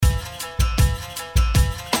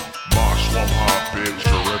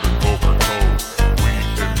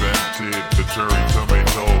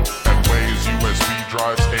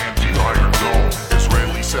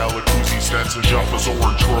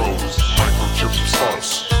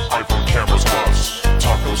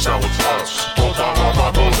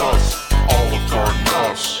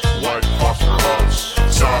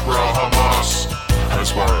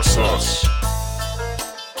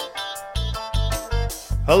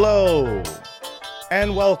Hello,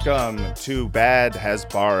 and welcome to Bad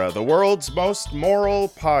Hasbara, the world's most moral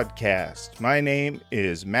podcast. My name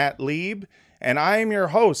is Matt Lieb, and I am your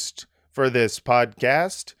host for this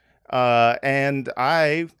podcast, and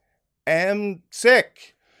I am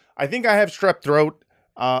sick. I think I have strep throat.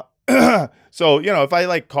 So, if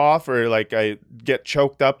I cough or I get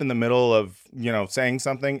choked up in the middle of, saying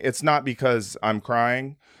something, it's not because I'm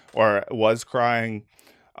crying or was crying.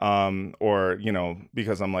 Or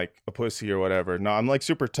because I'm like a pussy or whatever. No, I'm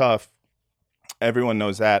super tough. Everyone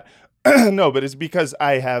knows that. No, but it's because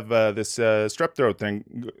I have this strep throat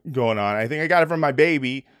thing going on. I think I got it from my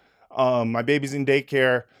baby. My baby's in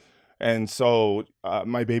daycare, and so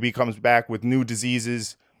my baby comes back with new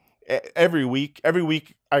diseases every week. Every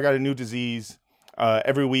week I got a new disease.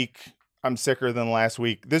 Every week I'm sicker than last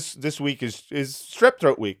week. This week is strep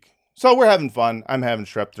throat week, so we're having fun. I'm having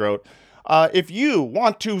strep throat. If you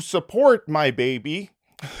want to support my baby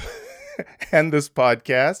and this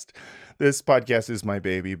podcast is my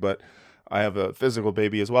baby, but I have a physical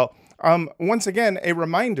baby as well. Once again, a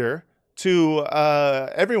reminder to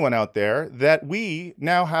everyone out there that we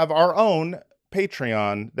now have our own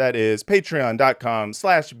Patreon. That is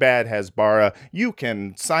patreon.com/badhasbara. You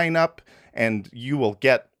can sign up and you will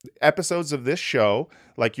get episodes of this show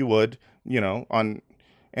like you would, on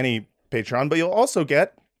any Patreon, but you'll also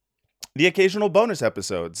get the occasional bonus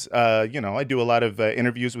episodes. I do a lot of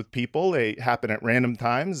interviews with people. They happen at random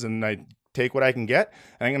times, and I take what I can get,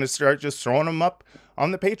 and I'm going to start just throwing them up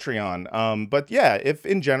on the Patreon. But yeah, if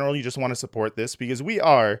in general you just want to support this, because we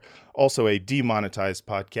are also a demonetized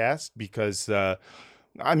podcast, because, I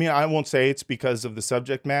won't say it's because of the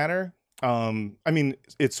subject matter.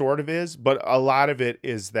 It sort of is, but a lot of it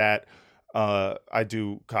is that I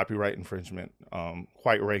do copyright infringement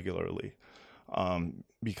quite regularly.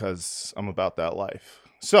 Because I'm about that life.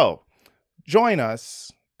 So join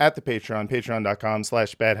us at the Patreon,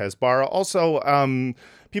 patreon.com/badhasbara. Also,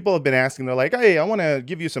 people have been asking, they're like, hey, I want to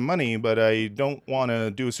give you some money, but I don't want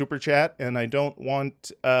to do a super chat, and I don't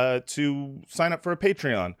want to sign up for a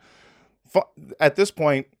Patreon. At this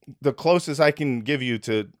point, the closest I can give you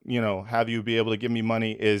to, have you be able to give me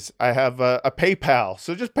money is I have a PayPal.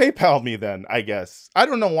 So just PayPal me then, I guess. I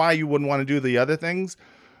don't know why you wouldn't want to do the other things.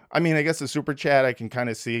 I guess the super chat I can kind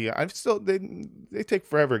of see. They take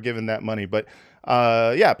forever giving that money, but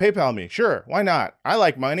yeah, PayPal me, sure, why not? I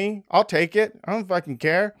like money, I'll take it. I don't fucking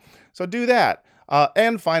care. So do that.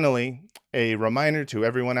 And finally, a reminder to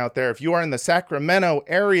everyone out there: if you are in the Sacramento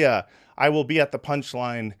area, I will be at the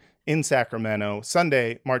Punchline in Sacramento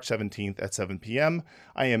Sunday, March 17th at 7 p.m.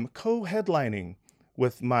 I am co-headlining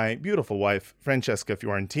with my beautiful wife, Francesca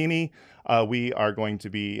Fiorentini. We are going to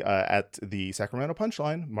be at the Sacramento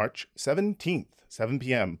Punchline, March 17th, 7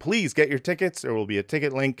 p.m. Please get your tickets. There will be a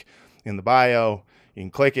ticket link in the bio. You can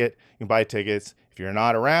click it. You can buy tickets. If you're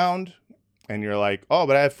not around and you're like, oh,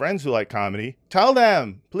 but I have friends who like comedy, tell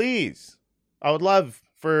them, please. I would love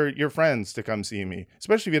for your friends to come see me,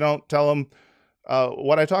 especially if you don't tell them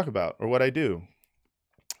what I talk about or what I do,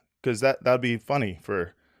 because that'd be funny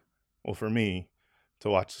for me to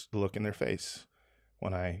watch the look in their face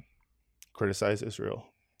when I criticize Israel.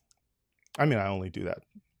 I only do that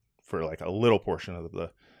for a little portion of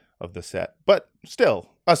the set, but still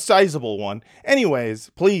a sizable one. Anyways,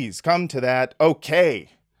 please come to that. Okay,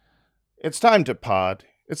 it's time to pod.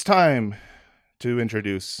 It's time to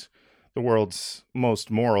introduce the world's most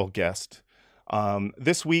moral guest.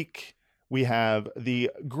 This week we have the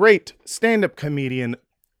great stand-up comedian,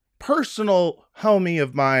 personal homie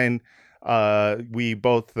of mine. We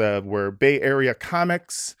both were Bay Area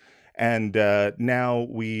comics, and now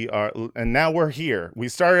we're here. We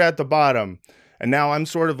started at the bottom, and now I'm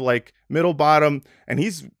sort of middle bottom, and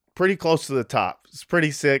he's pretty close to the top. It's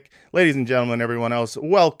pretty sick. Ladies and gentlemen, everyone else,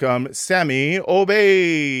 welcome Sammy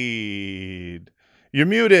Obeid. You're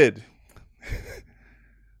muted.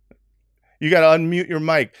 You got to unmute your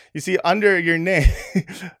mic. You see under your name,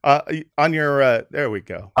 on your, there we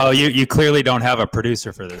go. Oh, you clearly don't have a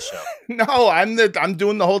producer for this show. No, I'm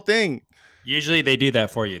doing the whole thing. Usually they do that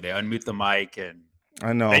for you. They unmute the mic, and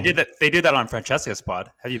I know. They do that on Francesca's pod.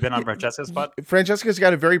 Have you been on Francesca's pod? Francesca's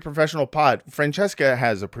got a very professional pod. Francesca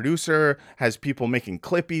has a producer, has people making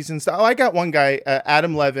clippies and stuff. Oh, I got one guy,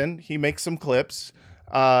 Adam Levin. He makes some clips.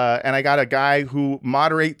 And I got a guy who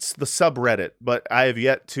moderates the subreddit, but I have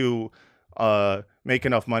yet to make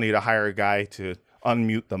enough money to hire a guy to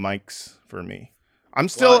unmute the mics for me. I'm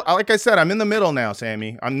still, like I said, I'm in the middle now,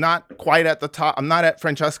 Sammy. I'm not quite at the top. I'm not at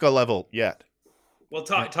Francesca level yet. Well,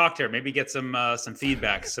 talk to her. Maybe get some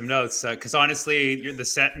feedback, some notes. Because honestly, the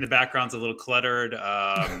set in the background's a little cluttered.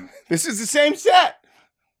 This is the same set.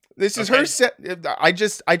 This is Okay. her set. I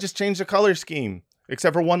just changed the color scheme,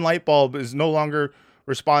 except for one light bulb is no longer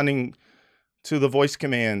responding to the voice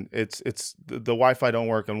command. It's the Wi-Fi don't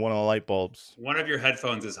work on one of the light bulbs. One of your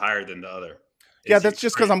headphones is higher than the other. Yeah, Is you that's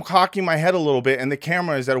just because I'm cocking my head a little bit and the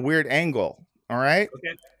camera is at a weird angle. All right,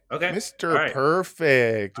 okay? Okay. All Mr. right.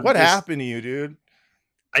 Perfect. I'm What just- happened to you, dude?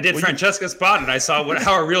 I did Well, Francesca Spot, and I saw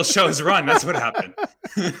how our real shows run. That's what happened.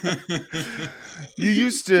 You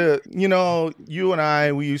used to, you and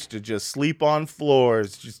I, we used to just sleep on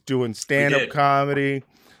floors, just doing stand-up did. comedy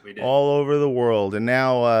We did. all over the world. And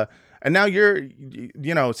now you're,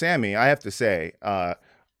 Sammy, I have to say, I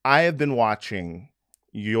have been watching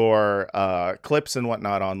your clips and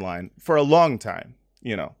whatnot online for a long time,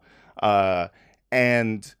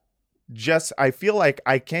 and just, I feel like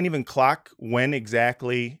I can't even clock when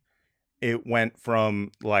exactly it went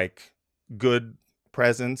from like good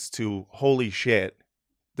presence to holy shit,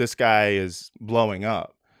 this guy is blowing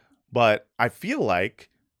up. But I feel like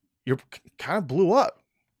you're kind of blew up.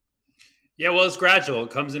 Yeah, well, it's gradual.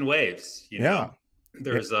 It comes in waves. Yeah.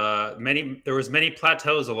 There's many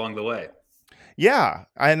plateaus along the way. Yeah,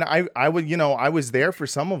 and I would, I was there for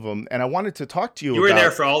some of them, and I wanted to talk to you. You were there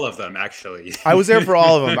for all of them, actually. I was there for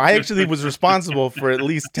all of them. I actually was responsible for at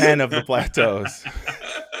least 10 of the plateaus.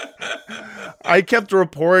 I kept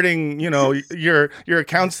reporting, your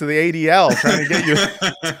accounts to the ADL, trying to get you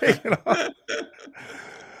taken off.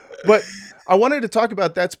 But I wanted to talk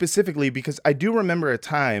about that specifically because I do remember a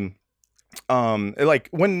time, like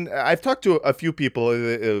when I've talked to a few people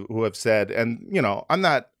who have said, and I'm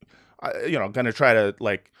not, gonna try to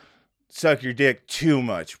like suck your dick too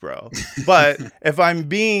much, bro. But if I'm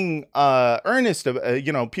being earnest,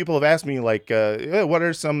 people have asked me like, what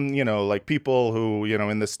are some, like people who,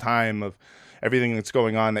 in this time of everything that's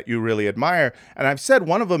going on that you really admire? And I've said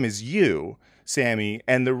one of them is you, Sammy.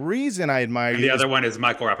 And the reason I admire you, the other one is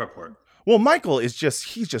Michael Rappaport. Well, Michael is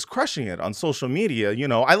he's just crushing it on social media.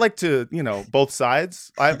 I like to, both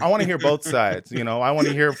sides. I want to hear both sides. I want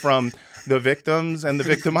to hear from the victims and the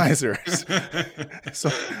victimizers.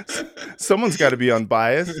 So someone's got to be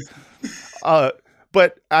unbiased.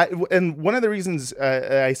 But one of the reasons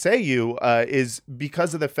I say you is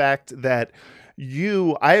because of the fact that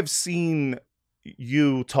I have seen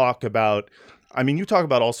you talk about, you talk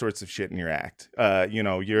about all sorts of shit in your act.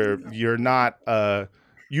 You're not,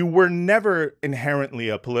 you were never inherently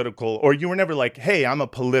a political, or you were never like, hey, I'm a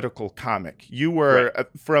political comic. You were Right.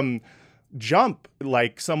 From jump,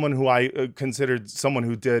 like someone who I considered someone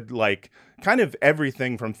who did like kind of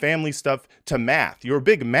everything from family stuff to math. You're a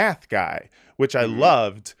big math guy, which I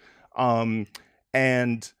loved.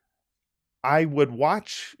 And I would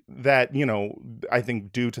watch that, I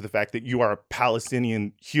think due to the fact that you are a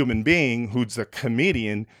Palestinian human being who's a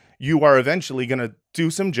comedian, you are eventually going to do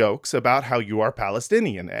some jokes about how you are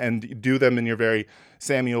Palestinian and do them in your very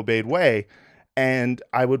Sammy Obeid way. And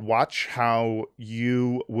I would watch how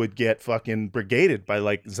you would get fucking brigaded by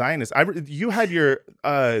like Zionists. You had your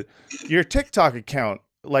TikTok account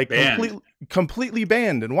like completely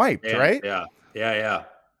banned and wiped, right? Yeah.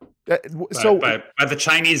 So by the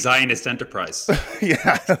Chinese Zionist enterprise.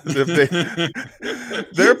 Yeah,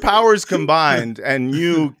 their powers combined, and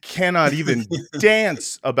you cannot even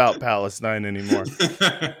dance about Palestine anymore.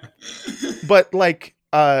 But like,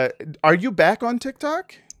 are you back on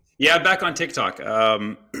TikTok? Yeah, back on TikTok.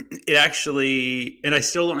 It actually, and I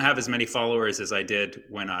still don't have as many followers as I did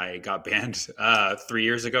when I got banned 3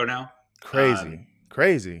 years ago now.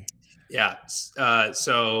 Crazy. Yeah.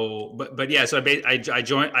 So I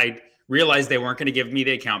joined. I realized they weren't going to give me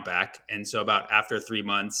the account back, and so after 3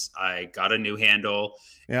 months, I got a new handle.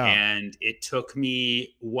 Yeah. And it took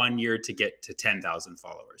me 1 year to get to 10,000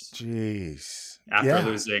 followers. Jeez. After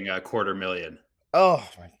losing 250,000. Oh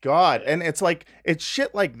my God. And it's like, it's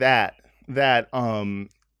shit like that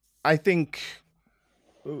I think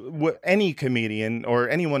any comedian or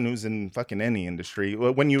anyone who's in fucking any industry,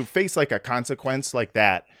 when you face like a consequence like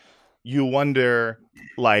that, you wonder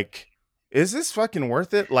like, is this fucking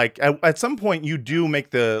worth it? Like at some point you do make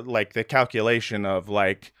the calculation of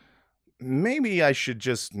like, maybe I should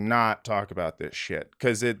just not talk about this shit.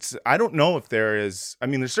 Cause I don't know if there's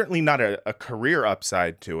certainly not a career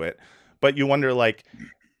upside to it. But you wonder, like,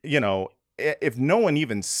 if no one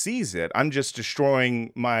even sees it, I'm just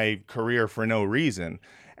destroying my career for no reason.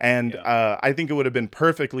 And I think it would have been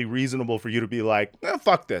perfectly reasonable for you to be like,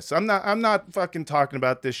 fuck this. I'm not fucking talking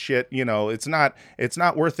about this shit. It's not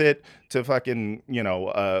worth it to fucking,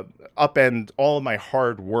 upend all of my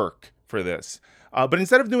hard work for this. But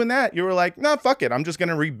instead of doing that, you were like, no, fuck it. I'm just going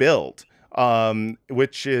to rebuild.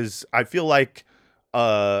 Which is, I feel like,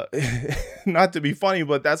 not to be funny,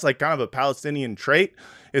 but that's like kind of a Palestinian trait,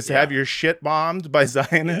 is to have your shit bombed by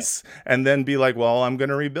Zionists and then be like, well, I'm going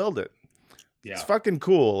to rebuild it. Yeah. It's fucking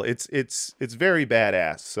cool. It's very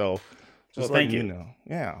badass. So just letting you know.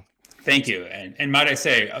 Yeah. Thank you. And might I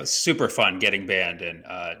say, super fun getting banned and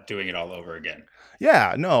doing it all over again.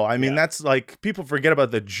 Yeah, no, I mean, that's like, people forget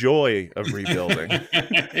about the joy of rebuilding.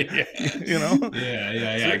 You know?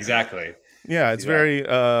 Yeah, exactly. Yeah, it's very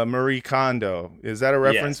Marie Kondo. Is that a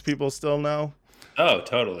reference people still know? Oh,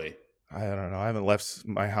 totally. I don't know. I haven't left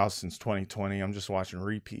my house since 2020. I'm just watching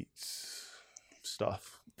repeats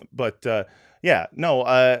stuff. But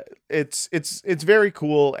it's very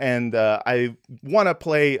cool, and I want to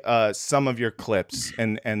play some of your clips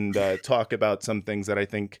and talk about some things that I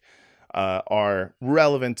think are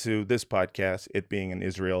relevant to this podcast, it being an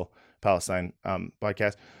Israel-Palestine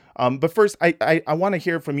podcast. But first, I want to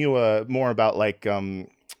hear from you more about like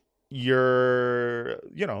your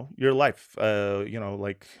life.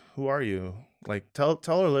 Like, who are you? Like, tell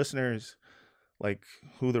our listeners like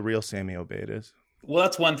who the real Sammy Obeid is. Well,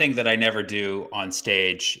 that's one thing that I never do on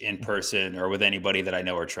stage, in person, or with anybody that I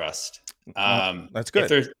know or trust. That's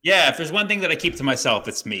good. If there's one thing that I keep to myself,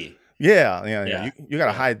 it's me. Yeah. You got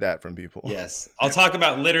to hide that from people. Yes. I'll talk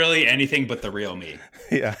about literally anything but the real me.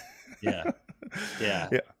 Yeah.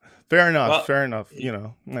 Fair enough.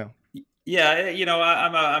 No. Yeah,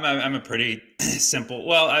 I'm a pretty simple.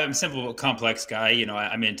 Well, I'm a simple but complex guy.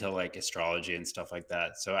 I'm into like astrology and stuff like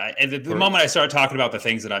that. So the moment I start talking about the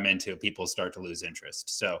things that I'm into, people start to lose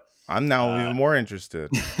interest. So I'm now even more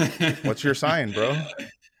interested. What's your sign, bro? I'm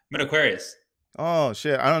an Aquarius. Oh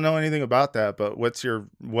shit! I don't know anything about that. But what's your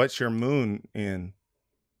moon in?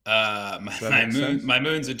 My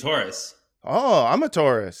moon's a Taurus. Oh, I'm a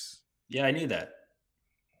Taurus. Yeah, I knew that.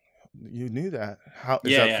 You knew that? How?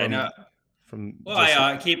 I know.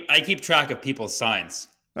 I keep track of people's signs.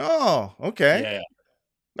 Oh, okay. Yeah.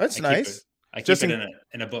 That's nice. I keep it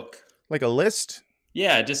in a book. Like a list?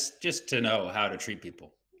 Yeah, just to know how to treat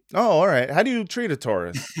people. Oh, all right. How do you treat a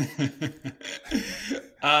Taurus?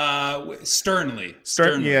 Sternly.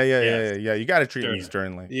 Yeah. You got to treat me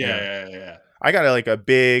sternly. Yeah. I got like a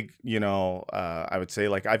big, I would say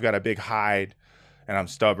like I've got a big hide. And I'm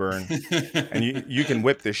stubborn, and you can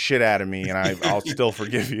whip the shit out of me, and I'll still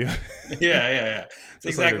forgive you. Yeah. That's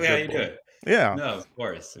exactly how you do it. Yeah. No, of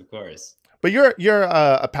course. But you're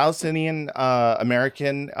a Palestinian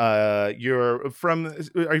American. Are you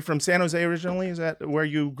from San Jose originally? Is that where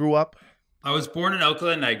you grew up? I was born in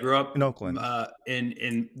Oakland. I grew up in Oakland,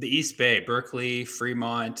 in the East Bay, Berkeley,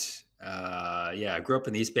 Fremont. I grew up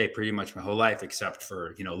in the East Bay pretty much my whole life, except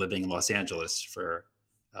for living in Los Angeles for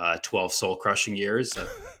 12 soul crushing years.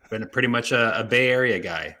 I've been pretty much a Bay Area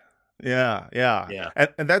guy. Yeah.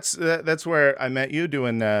 And that's where I met you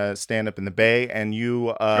doing stand up in the Bay, and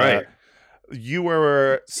you right. You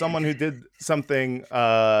were someone who did something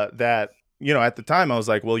that at the time I was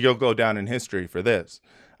like, well, you'll go down in history for this.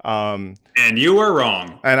 And you were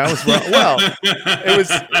wrong. And I was wrong. Well,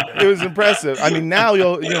 it was impressive. I mean, now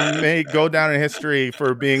you may go down in history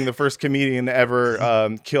for being the first comedian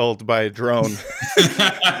ever killed by a drone.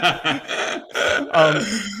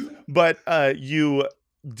 But you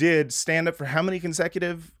did stand up for how many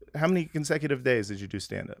consecutive days did you do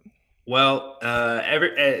stand up? Well,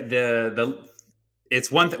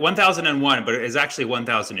 it's 1001, but it is actually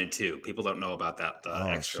 1002. People don't know about that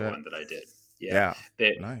extra one that I did. Yeah.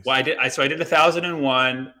 Nice. Well, I did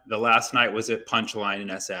 1001. The last night was at Punchline in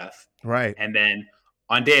SF. Right. And then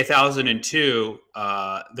on day 1002,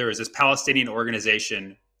 there was this Palestinian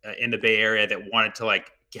organization in the Bay Area that wanted to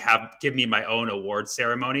give me my own award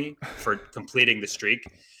ceremony for completing the streak.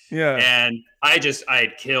 Yeah. And I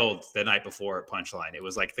had killed the night before at Punchline. It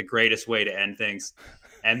was like the greatest way to end things.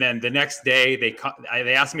 And then the next day they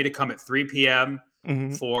asked me to come at 3 p.m.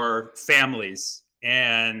 for families.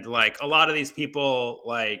 And like a lot of these people,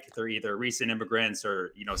 like they're either recent immigrants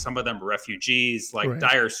or, some of them are refugees, like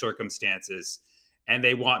dire circumstances. And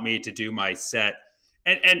they want me to do my set.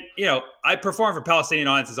 And I perform for Palestinian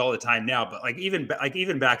audiences all the time now, but even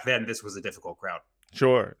back then, this was a difficult crowd.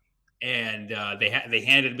 Sure. And they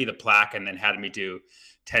handed me the plaque and then had me do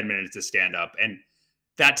 10 minutes of stand up. And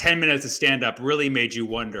that 10 minutes of stand up really made you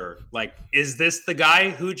wonder, is this the guy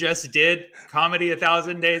who just did Comedy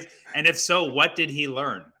 1,000 Days? And if so, what did he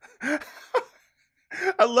learn?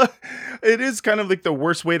 It is kind of like the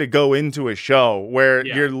worst way to go into a show where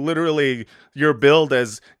you're billed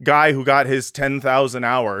as guy who got his 10,000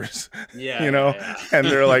 hours, and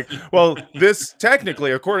they're like, well, this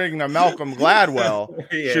technically, according to Malcolm Gladwell,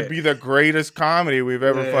 should be the greatest comedy we've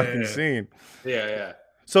ever fucking seen. Yeah.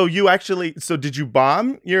 So you actually, so did you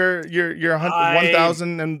bomb your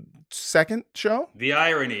 1002nd show? The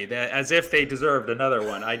irony that as if they deserved another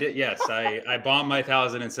one. I did. Yes, I bombed my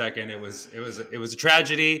 1002nd. It was a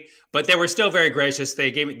tragedy, but they were still very gracious.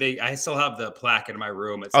 They gave me I still have the plaque in my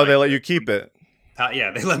room. It's Oh, like they let you keep it.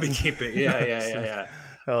 Yeah, they let me keep it. Yeah, yeah.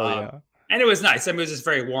 Hell yeah. And it was nice. I mean, it was just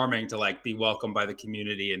very warming to like be welcomed by the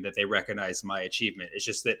community and that they recognized my achievement. It's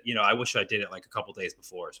just that, I wish I did it like a couple days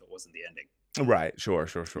before, so it wasn't the ending. Right. Sure.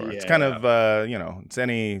 Yeah, It's kind of, it's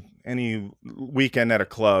any weekend at a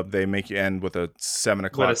club, they make you end with a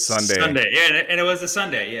 7:00 Sunday. Yeah, and it was a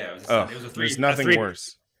Sunday. Yeah, it was there's nothing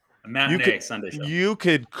worse. A matinee Sunday show. You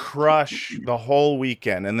could crush the whole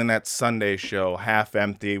weekend, and then that Sunday show half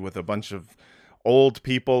empty with a bunch of old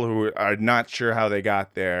people who are not sure how they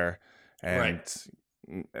got there. And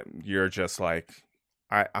you're just like,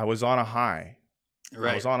 I was on a high.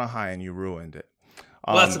 Right. I was on a high and you ruined it.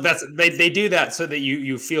 Well, they do that so that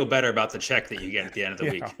you feel better about the check that you get at the end of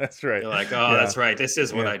the week. That's right. You're like, that's right. This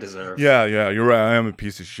is what I deserve. Yeah, you're right. I am a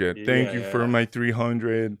piece of shit. Thank you for my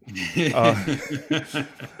 300.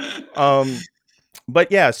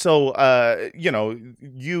 But yeah, so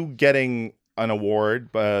you getting an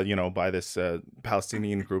award, by this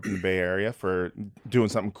Palestinian group in the Bay Area for doing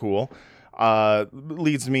something cool,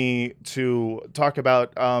 leads me to talk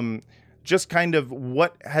about just kind of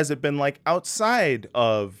what has it been like outside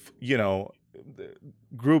of,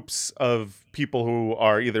 groups of people who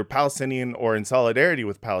are either Palestinian or in solidarity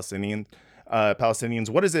with Palestinians.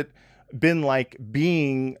 What has it been like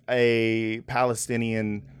being a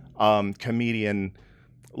Palestinian comedian,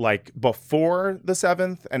 like before the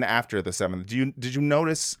 7th and after the 7th? Did you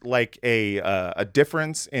notice like a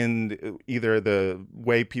difference in either the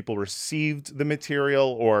way people received the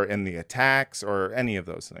material or in the attacks or any of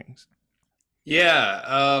those things?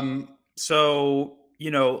 Yeah. So,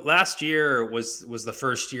 last year was the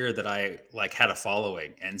first year that I like had a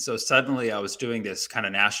following. And so suddenly I was doing this kind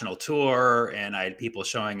of national tour and I had people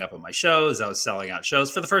showing up at my shows. I was selling out shows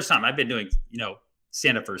for the first time. I've been doing,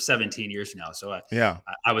 stand up for 17 years now. So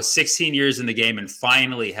I was 16 years in the game and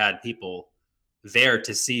finally had people there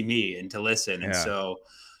to see me and to listen. And so,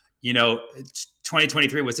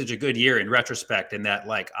 2023 was such a good year in retrospect, in that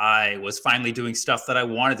like I was finally doing stuff that I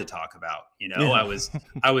wanted to talk about. I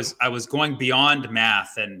was going beyond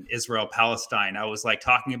math and Israel Palestine. I was like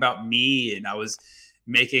talking about me, and I was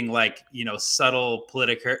making like subtle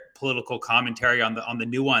political commentary on the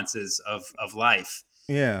nuances of life.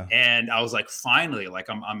 Yeah. And I was like, finally, like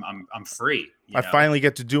I'm free. I finally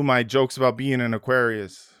get to do my jokes about being an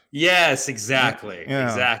Aquarius. Yes, exactly. Yeah.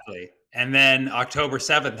 Exactly. And then October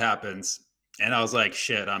 7th happens, and I was like,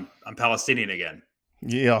 shit, I'm Palestinian again.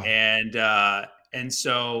 Yeah. And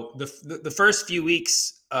so the first few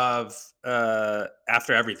weeks of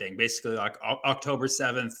after everything, basically like October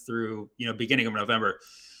 7th through beginning of November,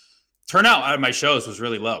 turnout out of my shows was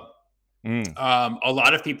really low. A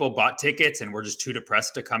lot of people bought tickets and were just too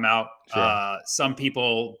depressed to come out. Sure. Some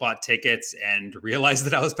people bought tickets and realized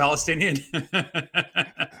that I was Palestinian.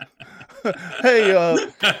 Hey,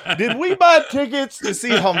 did we buy tickets to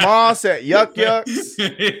see Hamas at Yuck Yucks?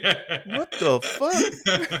 What the fuck?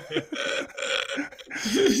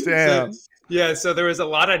 Damn. So there was a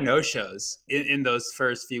lot of no-shows in those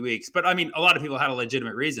first few weeks. But I mean, a lot of people had a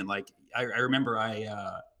legitimate reason. Like I remember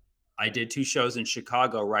I did 2 shows in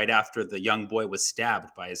Chicago right after the young boy was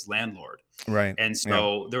stabbed by his landlord. Right. And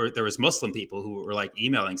so there was Muslim people who were like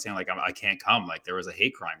emailing saying like, I can't come. Like there was a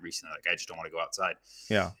hate crime recently. Like I just don't want to go outside.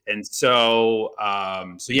 Yeah. And so,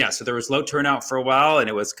 so there was low turnout for a while, and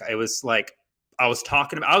it was like, I was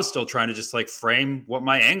still trying to just like frame what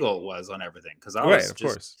my angle was on everything. Cause I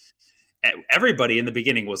was everybody in the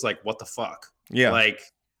beginning was like, what the fuck? Yeah. Like,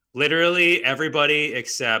 literally everybody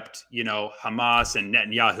except, Hamas and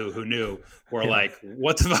Netanyahu, who knew, were like,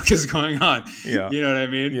 what the fuck is going on? Yeah. You know what I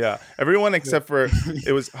mean? Yeah. Everyone except for,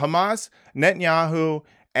 it was Hamas, Netanyahu,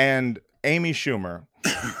 and Amy Schumer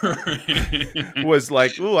was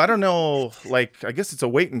like, ooh, I don't know. Like, I guess it's a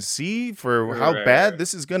wait and see for how bad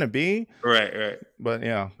this is going to be. Right. But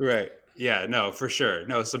yeah. Right. Yeah, no, for sure.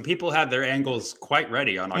 No, some people had their angles quite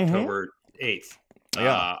ready on October 8th.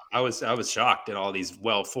 Yeah. I was shocked at all these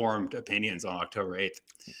well-formed opinions on October 8th.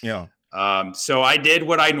 Yeah. So I did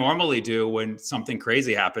what I normally do when something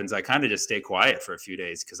crazy happens. I kind of just stay quiet for a few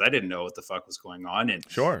days because I didn't know what the fuck was going on. And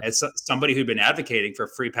as somebody who'd been advocating for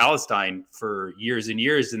free Palestine for years and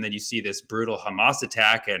years, and then you see this brutal Hamas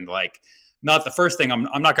attack, and like, not the first thing,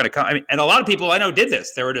 I'm not going to come. I mean, and a lot of people I know did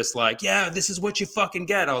this. They were just like, yeah, this is what you fucking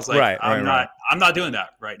get. I was like, I'm not doing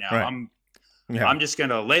that right now. Right. I'm just going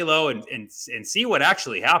to lay low and see what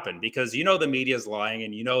actually happened, because the media is lying,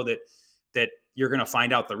 and that you're going to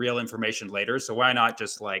find out the real information later. So why not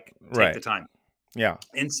just like take the time? Yeah.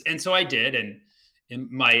 And so I did. And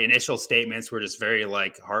my initial statements were just very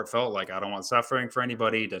like heartfelt, like, I don't want suffering for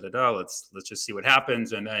anybody, let's just see what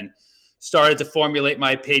happens. And then started to formulate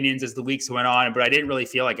my opinions as the weeks went on, but I didn't really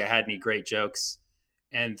feel like I had any great jokes.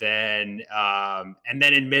 And then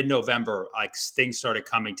in mid-November, like things started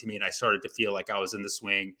coming to me, and I started to feel like I was in the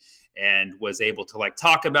swing and was able to like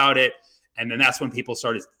talk about it. And then that's when people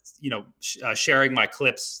started, sharing my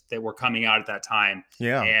clips that were coming out at that time.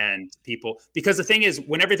 Yeah. And because the thing is,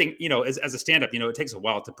 when everything, as a stand-up, it takes a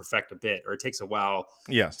while to perfect a bit, or it takes a while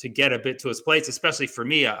to get a bit to its place, especially for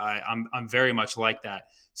me. I'm very much like that.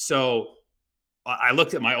 So I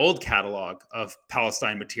looked at my old catalog of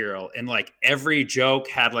Palestine material, and like every joke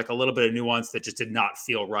had like a little bit of nuance that just did not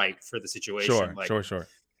feel right for the situation. Sure.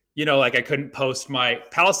 Like I couldn't post my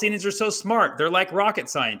Palestinians are so smart, they're like rocket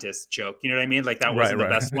scientists joke. You know what I mean? Like that wasn't the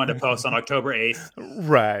best one to post on October 8th.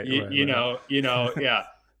 Right. Yeah.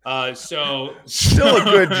 So still a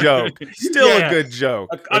good joke. A good joke.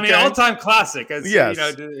 I mean, all-time classic. Yes. Yeah.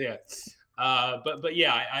 But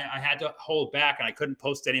yeah, I had to hold back, and I couldn't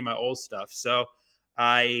post any of my old stuff. So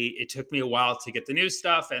it took me a while to get the new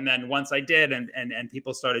stuff. And then once I did, and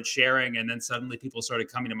people started sharing, and then suddenly people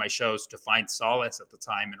started coming to my shows to find solace at the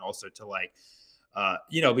time. And also to like,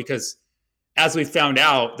 because as we found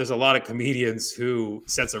out, there's a lot of comedians who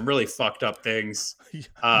said some really fucked up things,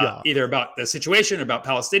 either about the situation, about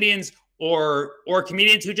Palestinians, or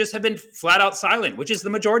comedians who just have been flat out silent, which is the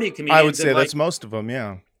majority of comedians. I would say that's most of them.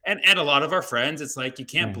 Yeah. And a lot of our friends, it's like, you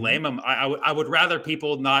can't blame them. I would rather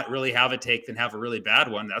people not really have a take than have a really bad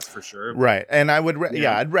one. That's for sure. Right. And I would,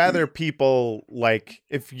 I'd rather people, like,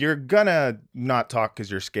 if you're gonna not talk because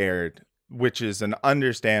you're scared, which is an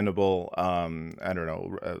understandable,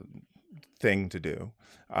 thing to do.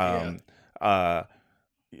 I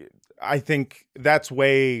think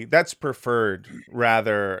that's preferred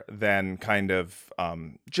rather than kind of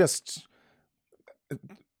just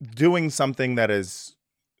doing something that is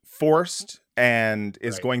forced and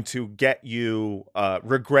is going to get you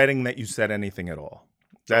regretting that you said anything at all.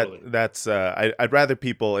 I'd rather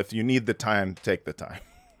people, if you need the time, take the time.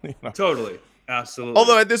 Totally. Absolutely.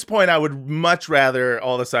 Although at this point, I would much rather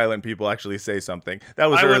all the silent people actually say something. That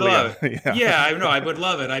was early. I would love it. Yeah, I know. I would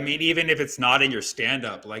love it. I mean, even if it's not in your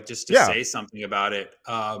stand-up, like just to say something about it.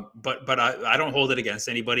 But I don't hold it against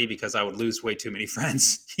anybody, because I would lose way too many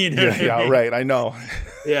friends. Right. I know.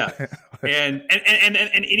 Yeah. And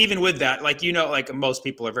even with that, like, like most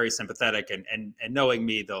people are very sympathetic, and knowing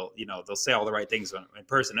me, they'll say all the right things in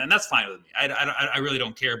person, and that's fine with me. I really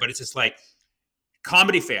don't care. But it's just like,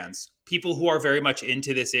 comedy fans, people who are very much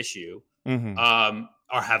into this issue, are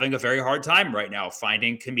having a very hard time right now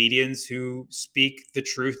finding comedians who speak the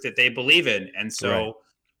truth that they believe in. And so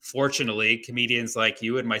fortunately, comedians like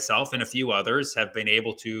you and myself and a few others have been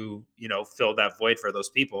able to, fill that void for those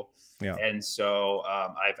people. Yeah. And so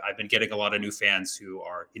I've been getting a lot of new fans who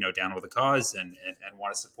are, down with the cause and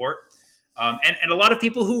want to support. And a lot of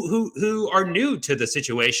people who are new to the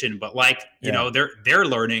situation, but like, they're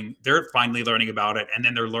learning, they're finally learning about it. And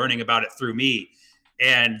then they're learning about it through me.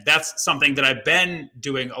 And that's something that I've been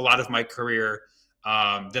doing a lot of my career,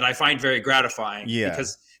 that I find very gratifying,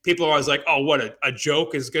 because people are always like, oh, what a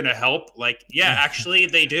joke is going to help. Like, actually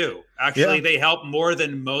they do. Actually, they help more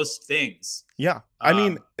than most things. Yeah. I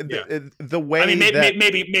mean, the way,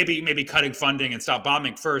 maybe cutting funding and stop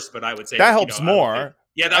bombing first, but I would say that helps more.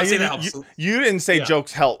 Yeah, that would say that helps. You didn't say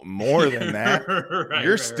jokes help more than that.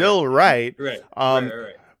 You're still right. Right.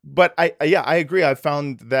 But I agree. I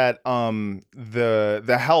found that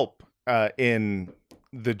the help in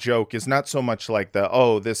the joke is not so much like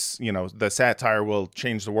the satire will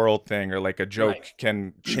change the world thing, or like a joke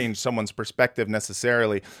can change someone's perspective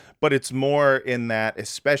necessarily, but it's more in that,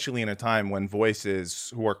 especially in a time when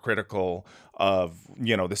voices who are critical of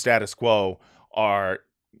the status quo are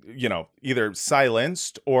either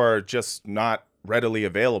silenced or just not readily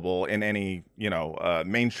available in any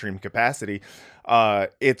mainstream capacity.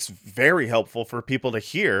 It's very helpful for people to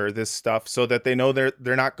hear this stuff so that they know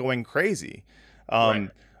they're not going crazy.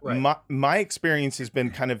 My experience has been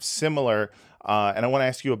kind of similar, and I want to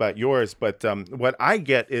ask you about yours, but what I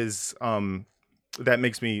get is that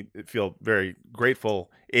makes me feel very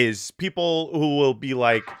grateful is people who will be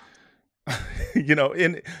like,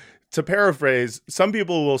 to paraphrase, some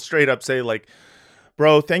people will straight up say like,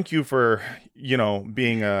 bro, thank you for,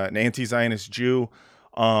 being an anti-Zionist Jew.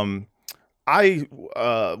 I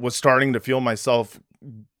was starting to feel myself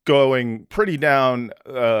going pretty down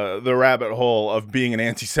the rabbit hole of being an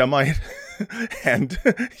anti-Semite. and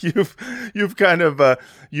you've kind of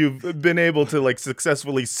you've been able to like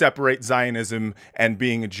successfully separate Zionism and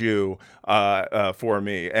being a Jew for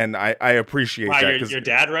me, and I appreciate Wow, that. your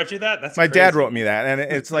dad wrote you that? That's My crazy. dad wrote me that, and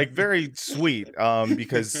it's like very sweet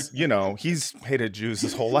because he's hated Jews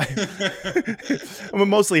his whole life. I mean,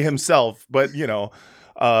 mostly himself, but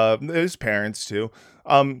his parents too.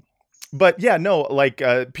 But yeah, no, like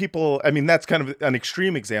people. I mean, that's kind of an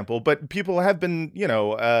extreme example, but people have been,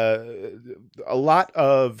 a lot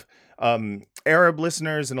of Arab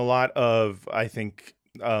listeners and a lot of, I think,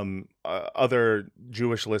 other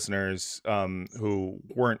Jewish listeners who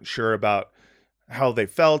weren't sure about how they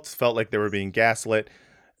felt like they were being gaslit.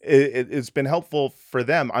 It's been helpful for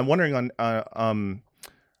them. I'm wondering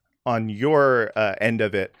on your end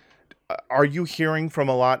of it. Are you hearing from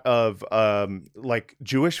a lot of like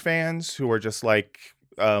Jewish fans who are just like,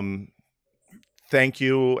 thank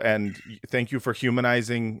you for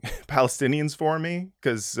humanizing Palestinians for me?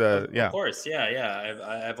 Because Of course, yeah.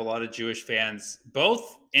 I have a lot of Jewish fans,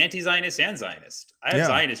 both anti-Zionist and Zionist. I have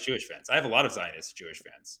Zionist Jewish fans. I have a lot of Zionist Jewish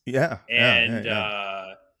fans. And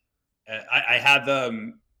I have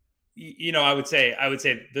them. I would say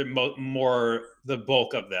the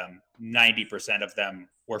bulk of them, 90% of them,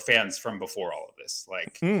 were fans from before all of this.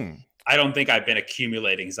 Like, I don't think I've been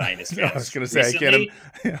accumulating Zionist fans. I was going to say, recently,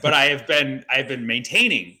 but I've been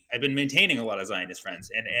maintaining a lot of Zionist friends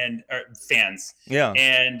and fans. Yeah,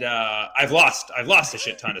 and I've lost a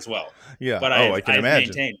shit ton as well. Yeah, but I can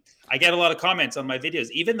imagine. Maintained. I get a lot of comments on my videos,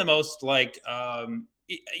 even the most like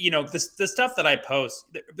the stuff that I post.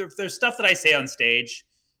 There's stuff that I say on stage.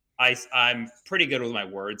 I'm pretty good with my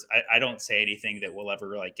words. I don't say anything that will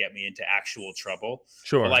ever like get me into actual trouble.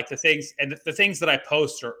 Sure. But like the things that I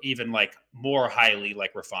post are even like more highly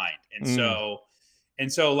like refined. And so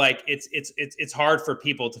like it's hard for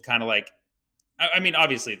people to kind of like, I mean,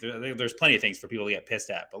 obviously there's plenty of things for people to get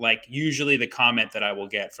pissed at, but like usually the comment that I will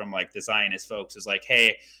get from like the Zionist folks is like,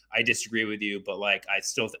 hey, I disagree with you, but like, I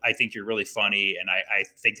think you're really funny. And I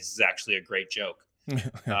think this is actually a great joke.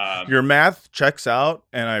 Your math checks out,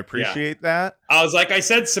 and I appreciate that. I was like, I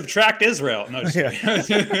said, subtract Israel. No, just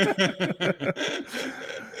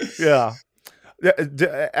yeah.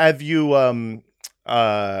 Have you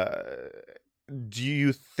do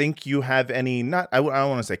you think you have any? I don't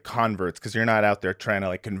want to say converts because you're not out there trying to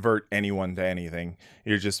like convert anyone to anything.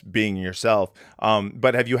 You're just being yourself.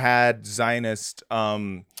 But have you had Zionist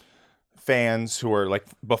fans who are like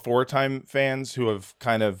before time fans who have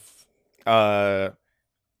kind of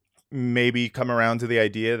maybe come around to the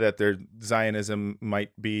idea that their Zionism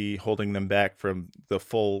might be holding them back from the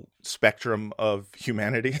full spectrum of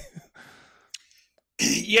humanity?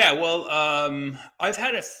 Yeah, well, I've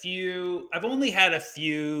only had a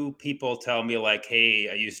few people tell me like, hey,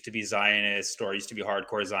 I used to be Zionist, or I used to be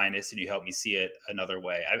hardcore Zionist, and you helped me see it another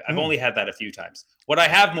way. I've only had that a few times. What I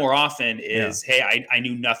have more often is, hey, I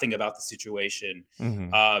knew nothing about the situation.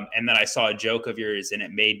 And then I saw a joke of yours and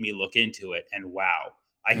it made me look into it. And wow,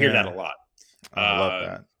 I hear that a lot. I love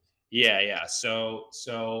that. Yeah.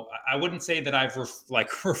 So I wouldn't say that I've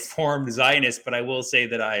reformed Zionist, but I will say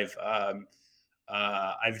that I've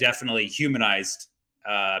definitely humanized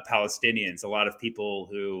Palestinians. A lot of people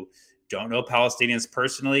who don't know Palestinians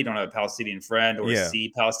personally, don't have a Palestinian friend, or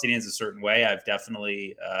see Palestinians a certain way, I've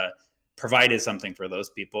definitely provided something for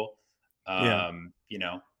those people. And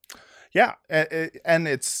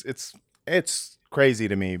it's crazy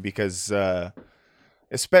to me because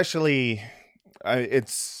especially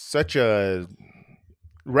it's such a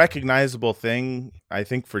recognizable thing, I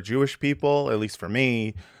think, for Jewish people, at least for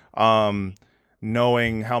me,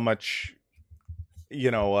 knowing how much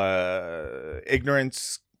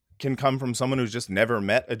ignorance can come from someone who's just never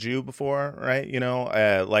met a Jew before, right?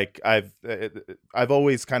 Like I've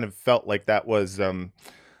always kind of felt like that was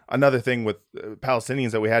another thing with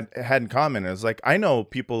Palestinians that we had in common. Is like, I know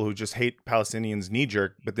people who just hate Palestinians knee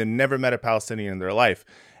jerk, but they never met a Palestinian in their life.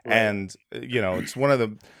 Right. And it's one of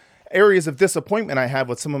the areas of disappointment I have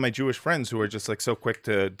with some of my Jewish friends who are just like so quick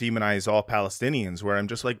to demonize all Palestinians, where I'm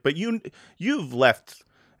just like, but you've left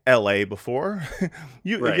LA before.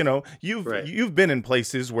 You've been in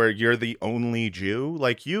places where you're the only Jew.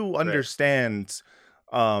 Like, you understand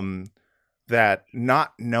that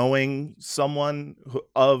not knowing someone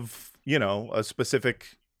of a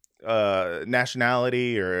specific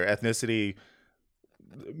nationality or ethnicity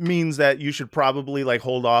means that you should probably like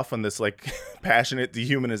hold off on this like passionate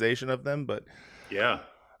dehumanization of them. But yeah,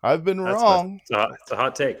 I've been wrong. It's a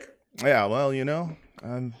hot take. Yeah, well,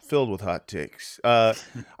 I'm filled with hot takes. I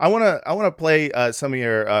wanna play some of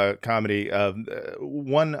your comedy.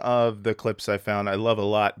 One of the clips I found I love a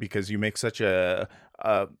lot because you make such a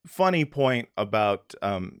funny point about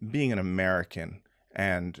being an American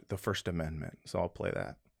and the First Amendment. So I'll play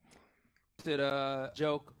that. Did a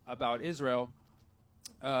joke about Israel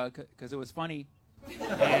because it was funny.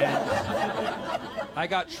 And I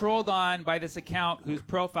got trolled on by this account whose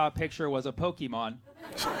profile picture was a Pokemon.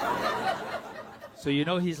 So you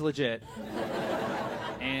know he's legit.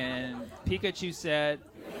 And Pikachu said,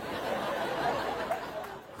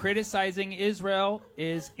 criticizing Israel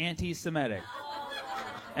is anti-Semitic.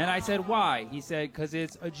 And I said, why? He said, because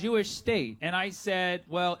it's a Jewish state. And I said,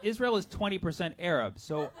 well, Israel is 20% Arab,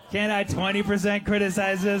 so can I 20%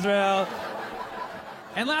 criticize Israel?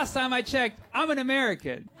 And last time I checked, I'm an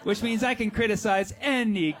American, which means I can criticize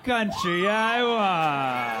any country I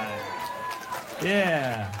want.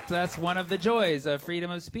 Yeah, so that's one of the joys of freedom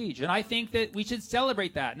of speech. And I think that we should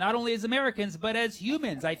celebrate that, not only as Americans, but as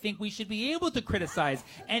humans. I think we should be able to criticize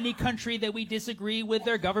any country that we disagree with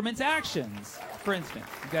their government's actions. For instance,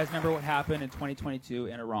 you guys remember what happened in 2022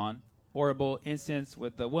 in Iran? Horrible instance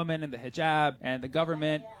with the woman and the hijab, and the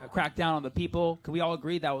government cracked down on the people. Can we all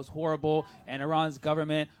agree that was horrible? And Iran's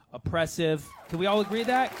government oppressive. Can we all agree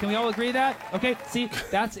that? Can we all agree that? Okay, see,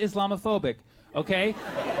 that's Islamophobic. Okay?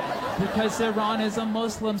 Because Iran is a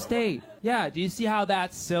Muslim state. Yeah, do you see how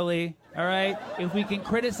that's silly? All right? If we can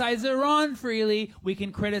criticize Iran freely, we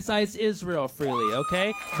can criticize Israel freely,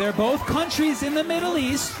 okay? They're both countries in the Middle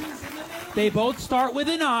East. They both start with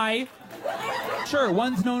an I. Sure,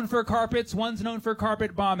 one's known for carpets, one's known for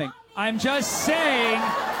carpet bombing. I'm just saying.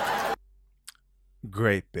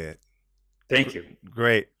 Great bit. Thank you.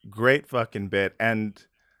 Great fucking bit. And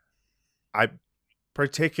I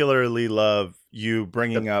particularly love you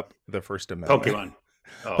bringing up the First Amendment. Pokemon.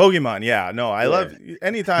 Oh. Pokemon, yeah. No, I love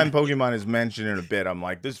anytime Pokemon is mentioned in a bit, I'm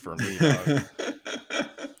like, this is for me.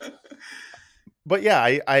 But yeah,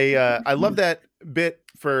 I love that bit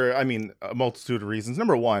for, I mean, a multitude of reasons.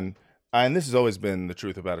 Number one, and this has always been the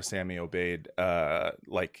truth about a Sammy Obeid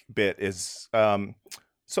like bit, is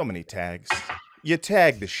so many tags. You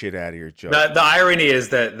tag the shit out of your joke. The irony is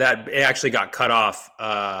that it actually got cut off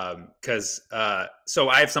because so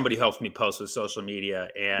I have somebody who helps me post with social media,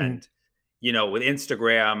 and you know, with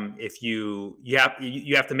Instagram, if you have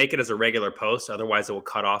to make it as a regular post, otherwise it will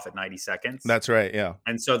cut off at 90 seconds. That's right, yeah.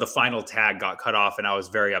 And so the final tag got cut off, and I was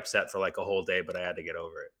very upset for like a whole day, but I had to get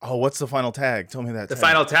over it. Oh, what's the final tag? Tell me that. The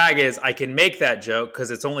final tag is I can make that joke because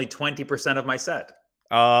it's only 20% of my set.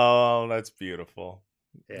 Oh, that's beautiful.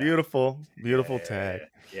 Yeah. Beautiful tag.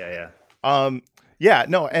 Yeah,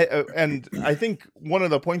 no, and I think one of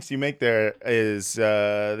the points you make there is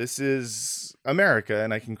this is America,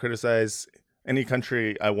 and I can criticize any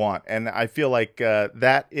country I want, and I feel like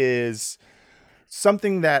that is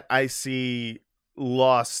something that I see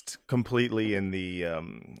lost completely in the I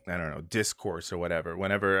don't know, discourse or whatever.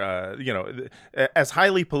 Whenever you know, as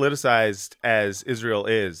highly politicized as Israel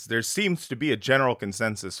is, there seems to be a general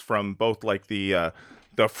consensus from both like the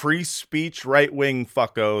free speech right-wing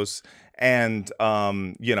fuckos and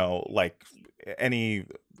you know, like any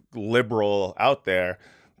liberal out there,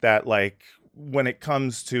 that like when it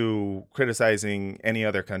comes to criticizing any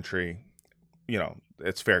other country, you know,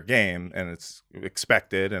 it's fair game and it's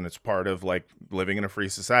expected and it's part of like living in a free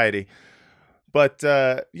society. But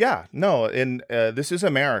yeah, no, and this is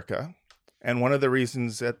America, and one of the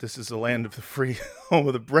reasons that this is the land of the free, home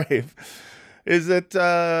of the brave, is that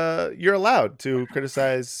you're allowed to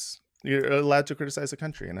criticize. You're allowed to criticize a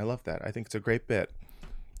country, and I love that. I think it's a great bit.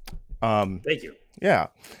 Thank you. Yeah,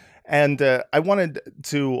 and I wanted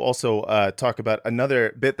to also talk about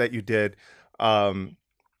another bit that you did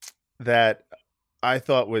that I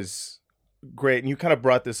thought was great, and you kind of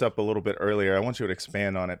brought this up a little bit earlier. I want you to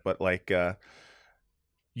expand on it, but like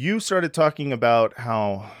you started talking about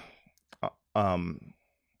how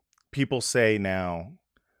people say now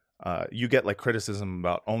you get like criticism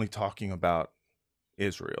about only talking about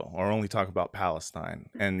Israel or only talk about Palestine,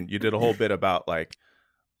 and you did a whole bit about like,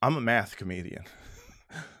 I'm a math comedian.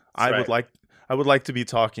 I would like to be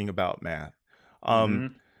talking about math.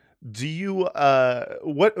 Do you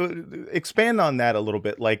what expand on that a little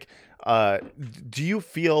bit? Like, do you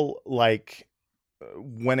feel like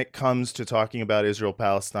when it comes to talking about Israel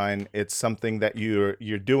Palestine, it's something that you're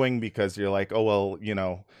doing because you're like, oh well, you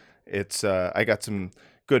know, it's I got some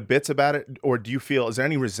good bits about it, or do you feel, is there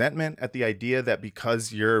any resentment at the idea that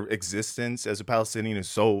because your existence as a Palestinian is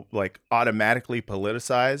so like automatically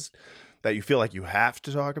politicized that you feel like you have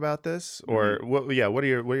to talk about this? Or what are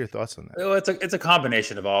your thoughts on that? Well, it's a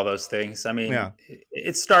combination of all those things. I mean,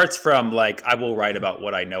 it starts from like, I will write about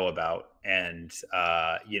what I know about, and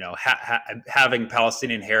you know, having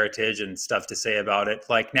Palestinian heritage and stuff to say about it.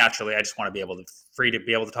 Like naturally, I just want to be able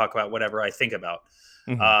to talk about whatever I think about.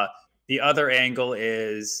 The other angle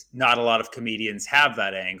is not a lot of comedians have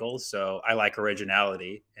that angle. So I like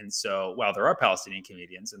originality. And so while there are Palestinian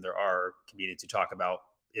comedians and there are comedians who talk about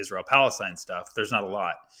Israel-Palestine stuff, there's not a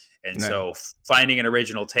lot. And No. so finding an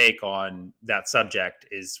original take on that subject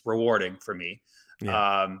is rewarding for me.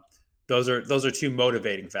 Yeah. Those are two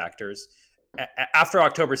motivating factors. After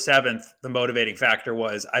October 7th, the motivating factor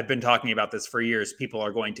was I've been talking about this for years. People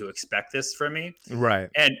are going to expect this from me. Right.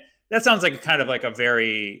 And that sounds like kind of like a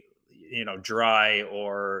very, dry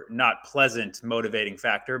or not pleasant motivating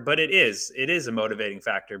factor, but it is a motivating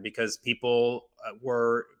factor because people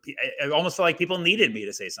I almost felt like people needed me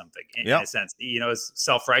to say something in a sense, as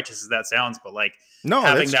self-righteous as that sounds, but like, no,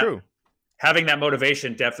 that's true. Having that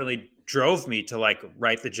motivation definitely drove me to like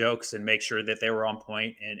write the jokes and make sure that they were on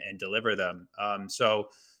point and deliver them. So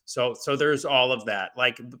there's all of that.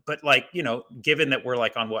 Like, but like, given that we're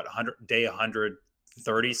like on what,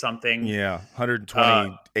 130 something. Yeah.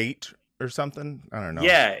 128 or something. I don't know.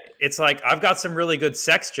 Yeah. It's like, I've got some really good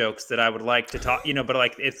sex jokes that I would like to talk, but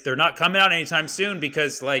like if they're not coming out anytime soon,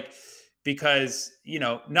 because not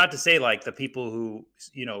to say like the people who,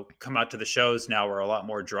 come out to the shows now are a lot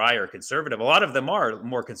more dry or conservative. A lot of them are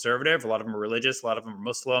more conservative. A lot of them are religious. A lot of them are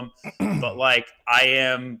Muslim. But like I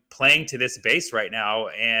am playing to this base right now,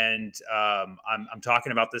 and I'm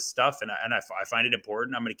talking about this stuff, and I find it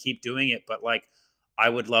important. I'm going to keep doing it. But like I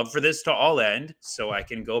would love for this to all end so I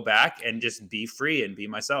can go back and just be free and be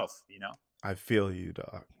myself. I feel you,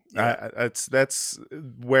 dog. Yeah. That's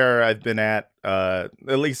where I've been at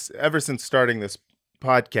least ever since starting this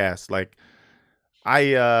podcast. Like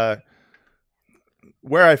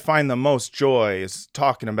where I find the most joy is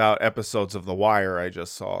talking about episodes of The Wire I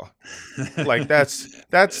just saw. Like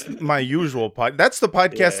that's my usual that's the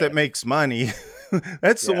podcast that makes money.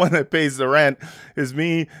 That's the one that pays the rent, is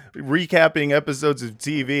me recapping episodes of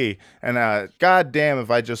TV. And God damn,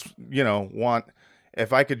 if I just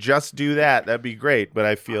if I could just do that, that'd be great. But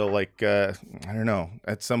I feel like, I don't know,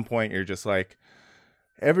 at some point you're just like,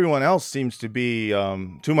 everyone else seems to be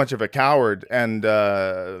too much of a coward, and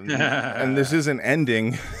this isn't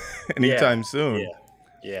ending anytime soon.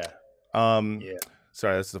 Yeah.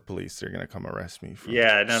 Sorry, that's the police. They're going to come arrest me for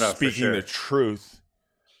speaking the truth.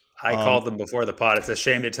 I called them before the pod. It's a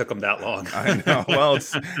shame it took them that long. I know. Well,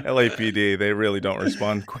 it's LAPD. They really don't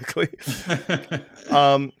respond quickly.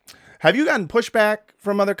 Have you gotten pushback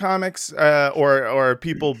from other comics, or are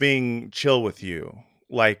people being chill with you?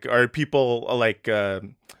 Like, are people like,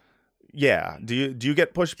 do you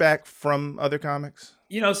get pushback from other comics?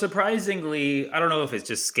 Surprisingly, I don't know if it's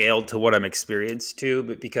just scaled to what I'm experienced to,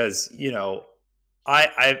 but because,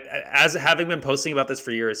 I as having been posting about this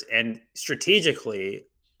for years, and strategically,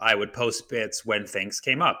 I would post bits when things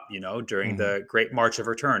came up, during the Great March of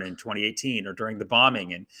Return in 2018, or during the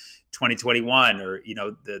bombing in 2021, or,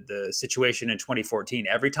 the situation in 2014.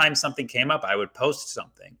 Every time something came up, I would post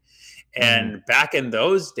something. And back in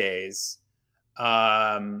those days,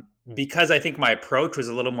 because I think my approach was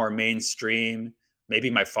a little more mainstream, maybe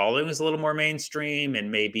my following was a little more mainstream,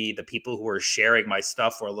 and maybe the people who were sharing my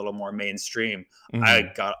stuff were a little more mainstream, I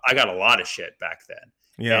got a lot of shit back then.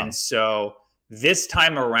 Yeah. And so this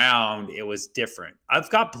time around, it was different. I've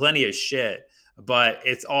got plenty of shit, but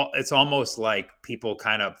it's almost like people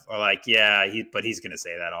kind of are like, but he's going to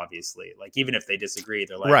say that, obviously. Like, even if they disagree,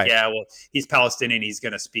 they're like, well, he's Palestinian, he's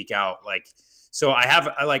going to speak out. Like, so I've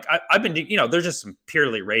been, there's just some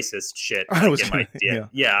purely racist shit.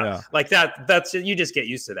 Like that's, you just get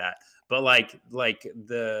used to that. But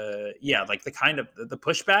the kind of the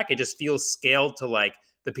pushback, it just feels scaled to like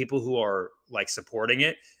the people who are like supporting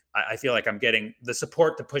it. I feel like I'm getting the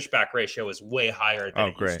support to pushback ratio is way higher than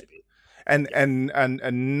it used to be.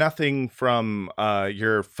 And nothing from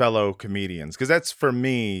your fellow comedians, because that's, for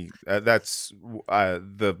me, that's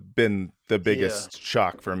been the biggest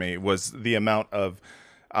shock for me, was the amount of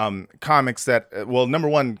comics that, well, number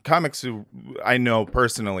one, comics who I know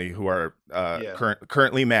personally who are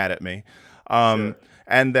currently mad at me, and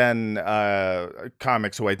then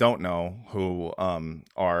comics who I don't know who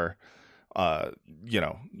are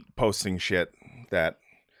posting shit that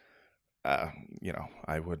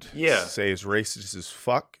I would say is racist as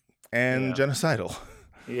fuck and genocidal.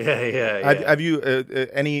 Have you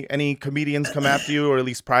any comedians come after you, or at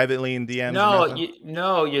least privately in DMs?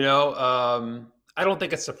 I don't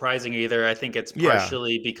think it's surprising either. I think it's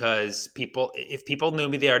partially because if people knew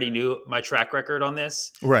me, they already knew my track record on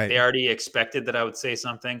this. Right. They already expected that I would say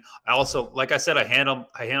something. I also, like I said, I handle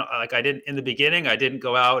like I didn't in the beginning. I didn't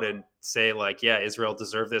go out and say like, Israel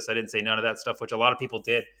deserved this. I didn't say none of that stuff, which a lot of people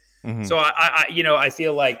did. So I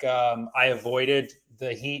feel like I avoided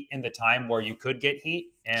the heat in the time where you could get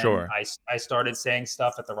heat, and Sure. I started saying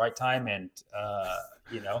stuff at the right time, and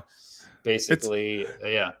basically,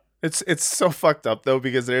 yeah. It's so fucked up though,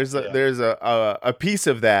 because there's a piece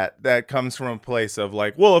of that comes from a place of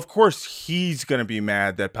like, well, of course he's gonna be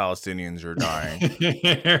mad that Palestinians are dying.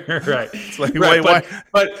 Right. It's like, right. wait,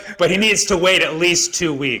 but he needs to wait at least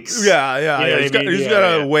 2 weeks. Yeah. He's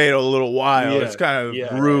gotta wait a little while. Yeah, It's kind of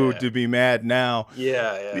yeah, rude yeah. to be mad now.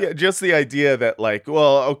 Yeah. Just the idea that like,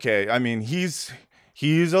 well, okay, I mean, he's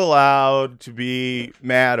allowed to be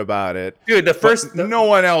mad about it. Dude, no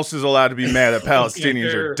one else is allowed to be mad that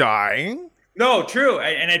Palestinians are dying. No, true,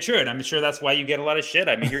 and true, and I'm sure that's why you get a lot of shit.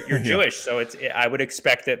 I mean, you're Jewish, so I would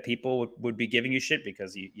expect that people would be giving you shit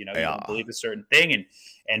because you don't believe a certain thing,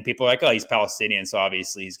 and people are like, oh, he's Palestinian, so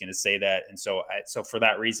obviously he's going to say that, and so for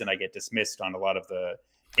that reason, I get dismissed on a lot of the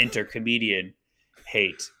intercomedian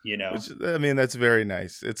hate. Which, I mean, that's very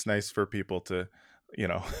nice. It's nice for people to,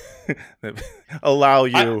 allow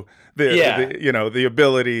you the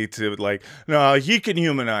ability to like, no, he can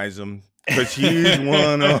humanize him because he's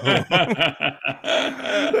one of them.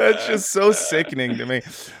 That's just so sickening to me.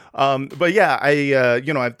 But yeah,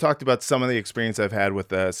 I've talked about some of the experience I've had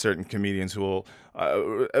with certain comedians who will,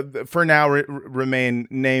 for now, remain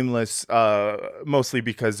nameless, mostly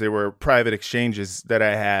because they were private exchanges that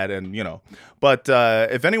I had, and But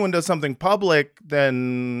if anyone does something public,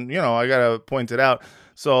 then I gotta point it out.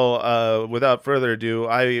 So without further ado,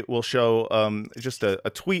 I will show just a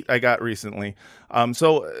tweet I got recently.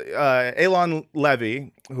 So Elon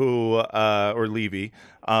Levy, or Levy,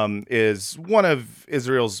 is one of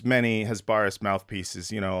Israel's many Hasbara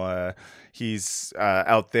mouthpieces. He's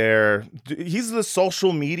out there. He's the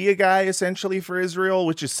social media guy essentially for Israel,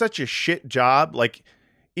 which is such a shit job. Like,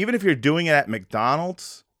 even if you're doing it at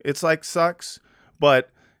McDonald's, it's like sucks.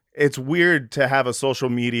 But it's weird to have a social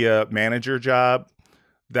media manager job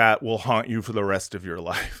that will haunt you for the rest of your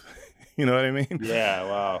life. You know what I mean? Yeah,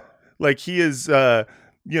 wow. Like, he is,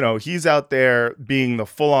 he's out there being the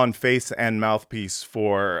full-on face and mouthpiece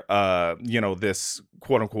for, this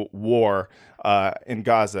quote-unquote war in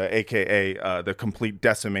Gaza, a.k.a. The complete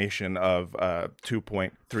decimation of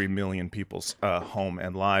 2.3 million people's home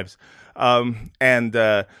and lives.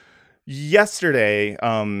 Yesterday,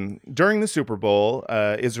 during the Super Bowl,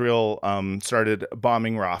 Israel started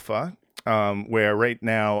bombing Rafah. Where right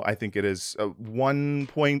now I think it is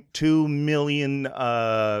 1.2 million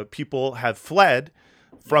people have fled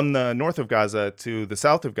from the north of Gaza to the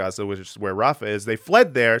south of Gaza, which is where Rafah is. They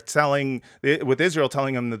fled there, with Israel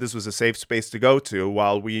telling them that this was a safe space to go to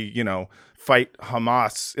while we, fight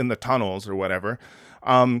Hamas in the tunnels or whatever.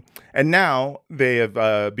 And now they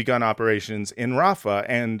have begun operations in Rafah,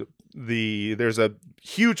 and there's a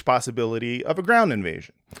huge possibility of a ground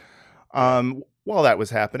invasion. While that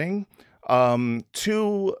was happening,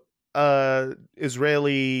 2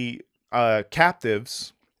 Israeli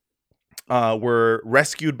captives were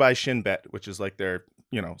rescued by Shin Bet, which is like their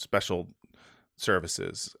special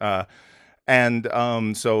services. So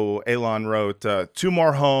Elon wrote, 2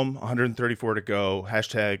 more home, 134 to go, #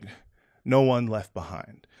 no one left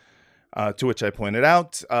behind. To which I pointed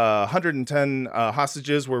out, 110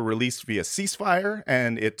 hostages were released via ceasefire,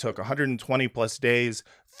 and it took 120 plus days,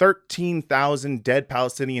 13,000 dead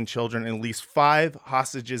Palestinian children, and at least 5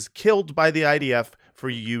 hostages killed by the IDF for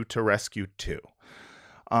you to rescue 2.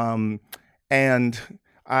 And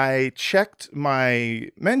I checked my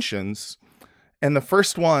mentions, and the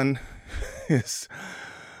first one is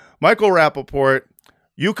Michael Rappaport,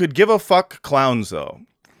 you could give a fuck Clownzo.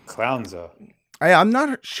 Clownzo. I'm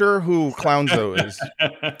not sure who Clownzo is,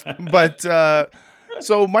 but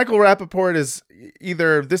so Michael Rappaport is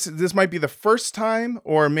either this might be the first time,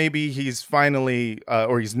 or maybe he's finally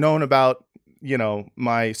or he's known about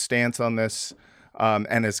my stance on this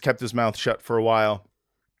and has kept his mouth shut for a while.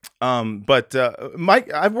 But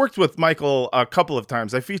I've worked with Michael a couple of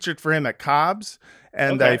times. I featured for him at Cobb's,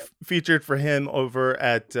 and I featured for him over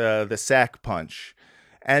at the Sack Punch,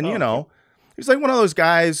 and he's like one of those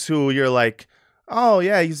guys who you're like, oh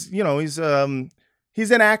yeah, he's an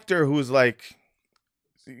actor who's like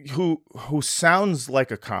who sounds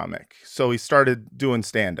like a comic. So he started doing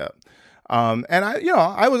stand up. And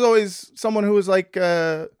I was always someone who was like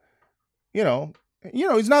he's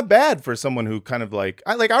not bad for someone who kind of like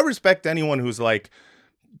I respect anyone who's like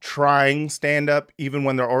trying stand up even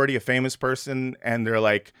when they're already a famous person and they're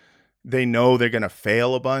like they know they're going to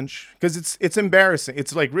fail a bunch, because it's embarrassing.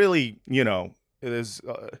 It's like really, there's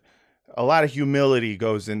a lot of humility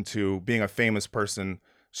goes into being a famous person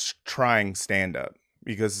trying stand-up,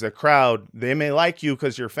 because the crowd, they may like you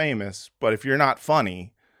because you're famous, but if you're not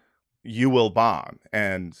funny, you will bomb.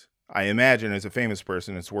 And I imagine as a famous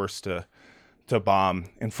person, it's worse to bomb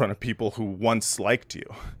in front of people who once liked you.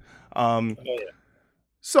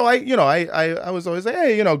 So I was always like,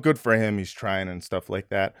 hey, good for him. He's trying and stuff like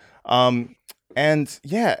that. And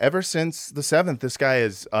yeah, ever since the 7th, this guy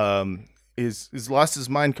is lost his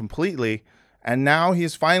mind completely. And now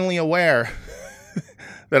he's finally aware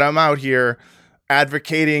that I'm out here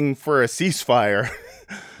advocating for a ceasefire.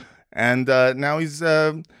 And now he's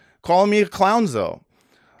calling me a clownzo.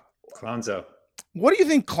 Clownzo. What do you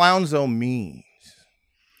think clownzo means?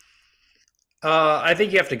 I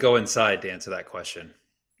think you have to go inside to answer that question.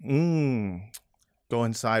 Go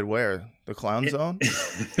inside where? The clown zone?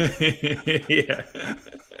 Yeah.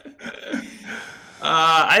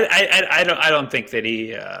 I don't think that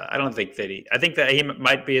he. I think that he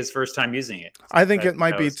might be his first time using it. I think it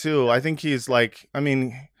might be too. I think he's like. I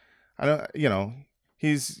mean, I don't.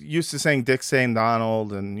 He's used to saying Dick saying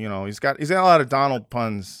Donald, and he's got a lot of Donald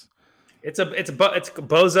puns. It's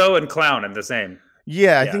bozo and clown in the same.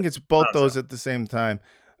 Yeah, I think it's both those at the same time.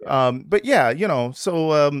 Yeah. But yeah,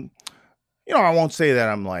 so I won't say that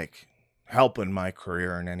I'm like helping my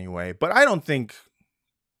career in any way, but I don't think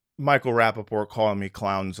Michael Rappaport calling me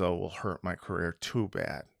clownzo will hurt my career too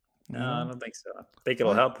bad. No, I don't think so. I think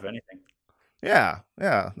it'll help, if anything. Yeah,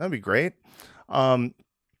 that'd be great.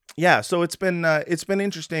 Yeah, so it's been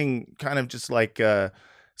interesting, kind of just like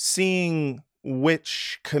seeing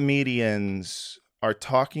which comedians are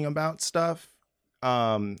talking about stuff,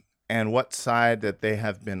 and what side that they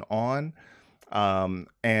have been on.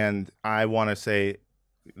 And I want to say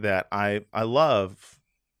that I love,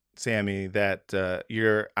 Sammy, that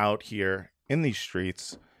you're out here in these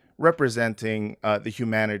streets representing the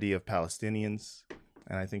humanity of Palestinians,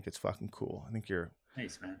 and I think it's fucking cool. I think you're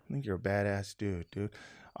nice, man. I think you're a badass dude.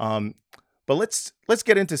 But let's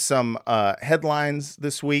get into some headlines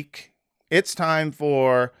this week. It's time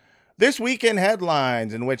for This Week in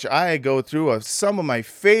Headlines, in which I go through some of my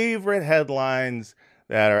favorite headlines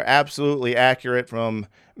that are absolutely accurate from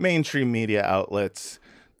mainstream media outlets,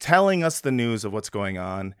 telling us the news of what's going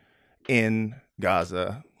on in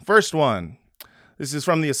Gaza. First one. This is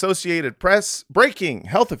from the Associated Press. Breaking: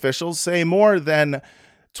 health officials say more than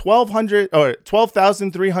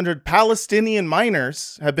 12,300 Palestinian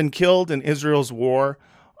minors have been killed in Israel's war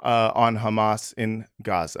on Hamas in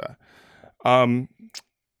Gaza.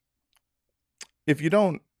 If you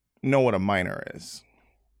don't know what a minor is,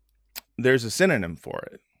 there's a synonym for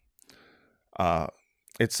it.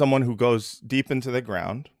 It's someone who goes deep into the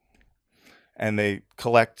ground and they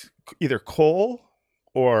collect either coal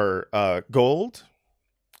or gold,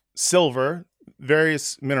 silver,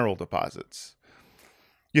 various mineral deposits.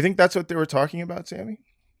 You think that's what they were talking about, Sammy?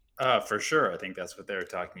 For sure. I think that's what they were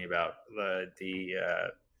talking about.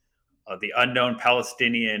 The unknown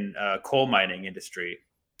Palestinian coal mining industry.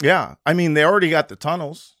 Yeah. I mean, they already got the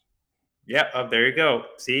tunnels. Yeah. Oh, there you go.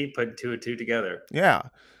 See, putting two and two together. Yeah.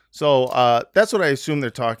 So that's what I assume they're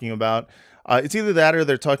talking about. It's either that or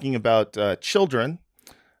they're talking about children.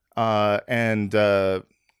 And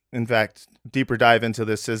in fact, deeper dive into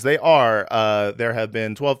this says there have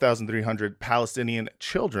been 12,300 Palestinian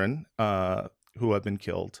children who have been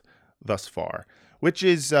killed thus far, which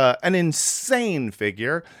is an insane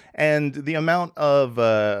figure. And the amount of,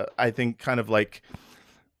 I think, kind of like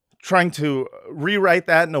trying to rewrite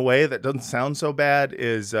that in a way that doesn't sound so bad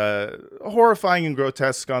is horrifying and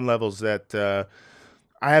grotesque on levels that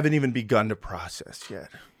I haven't even begun to process yet.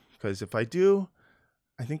 Because if I do,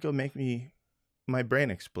 I think it'll make my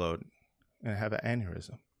brain explode and have an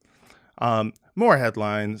aneurysm. More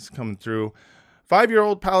headlines coming through.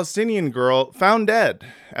 5-year-old Palestinian girl found dead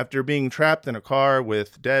after being trapped in a car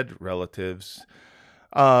with dead relatives.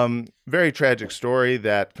 Very tragic story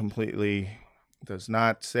that completely does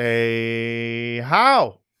not say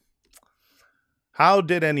how. How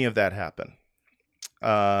did any of that happen?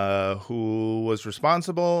 Who was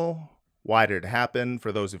responsible? Why did it happen?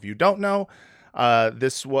 For those of you who don't know,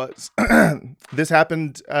 this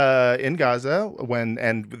happened in Gaza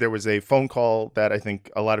and there was a phone call that I think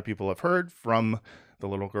a lot of people have heard from the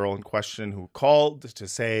little girl in question who called to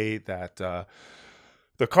say that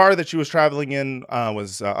the car that she was traveling in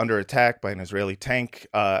was under attack by an Israeli tank.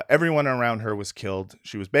 Everyone around her was killed.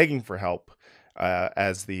 She was begging for help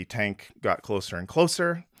as the tank got closer and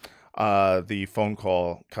closer. The phone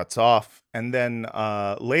call cuts off, and then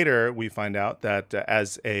later we find out that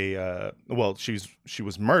she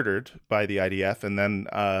was murdered by the IDF, and then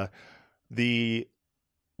the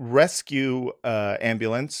rescue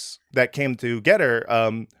ambulance that came to get her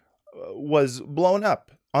was blown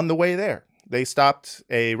up on the way there. They stopped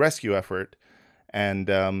a rescue effort,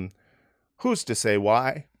 and who's to say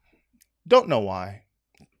why? Don't know why.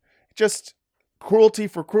 just cruelty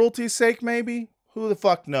for cruelty's sake, maybe? Who the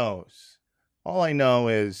fuck knows? All I know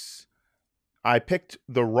is I picked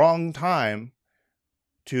the wrong time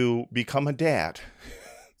to become a dad.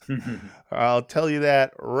 I'll tell you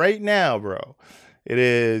that right now, bro.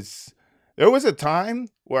 There was a time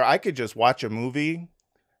where I could just watch a movie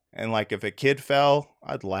and like if a kid fell,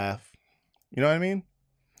 I'd laugh. You know what I mean?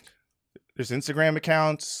 There's Instagram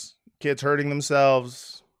accounts, kids hurting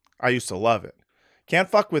themselves. I used to love it. Can't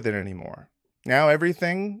fuck with it anymore. Now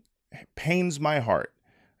everything pains my heart.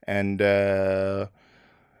 And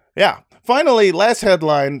yeah, finally, last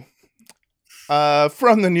headline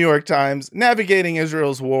from the New York Times: navigating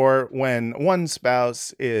Israel's war when one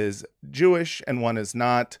spouse is Jewish and one is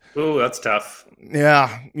not. Ooh, that's tough.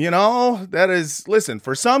 Yeah, that is, listen,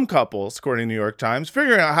 for some couples, according to the New York Times,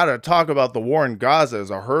 figuring out how to talk about the war in Gaza is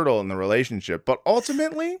a hurdle in the relationship, but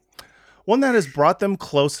ultimately, one that has brought them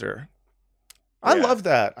closer. I love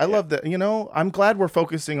that. I love that. I'm glad we're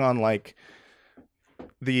focusing on like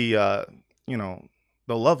the, the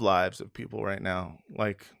love lives of people right now.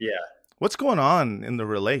 Like, what's going on in the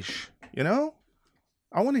relation? I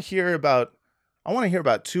want to hear about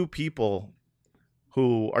two people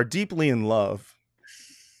who are deeply in love,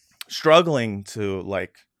 struggling to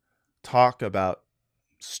like talk about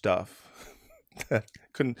stuff. I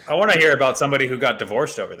want to hear about somebody who got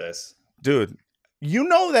divorced over this. Dude,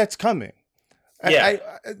 that's coming. Yeah.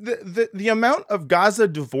 The amount of Gaza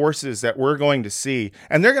divorces that we're going to see,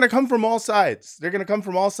 and they're going to come from all sides. The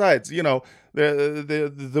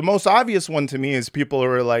most obvious one to me is people who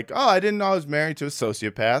are like, oh, I didn't know I was married to a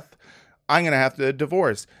sociopath. I'm going to have to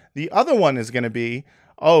divorce. The other one is going to be,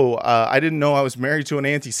 I didn't know I was married to an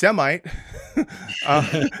anti-Semite.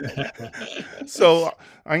 So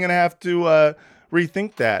I'm going to have to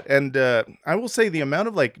rethink that. And I will say the amount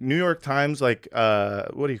of like New York Times, like,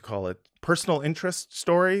 what do you call it? Personal interest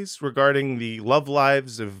stories regarding the love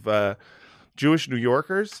lives of Jewish New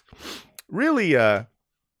Yorkers really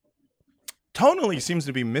tonally seems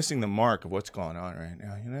to be missing the mark of what's going on right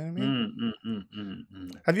now. You know what I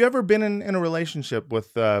mean? Have you ever been in a relationship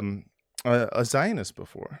with a Zionist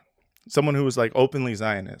before? Someone who was like openly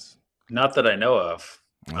Zionist? Not that I know of.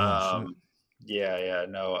 Oh,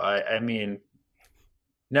 No, I mean,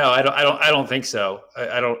 no, I don't think so.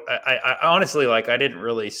 I honestly, like, I didn't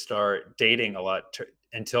really start dating a lot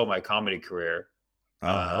until my comedy career.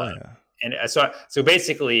 hell yeah. And so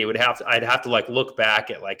basically I'd have to like look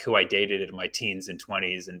back at like who I dated in my teens and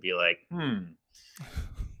 20s and be like,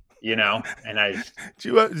 and I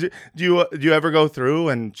do you ever go through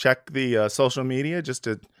and check the social media just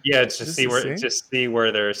to see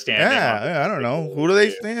where they're standing? I don't know, who do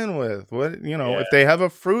they stand with? What if they have a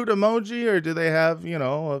fruit emoji or do they have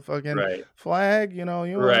a fucking flag? You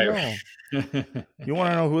want to know. You want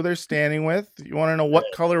to know who they're standing with. You want to know what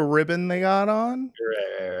color ribbon they got on.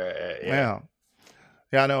 Yeah.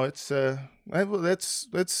 No, it's that's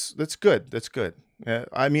good. That's good.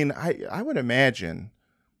 I mean, I would imagine.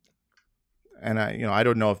 And I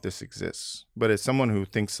don't know if this exists, but as someone who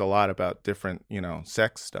thinks a lot about different,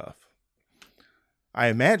 sex stuff, I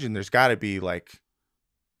imagine there's got to be like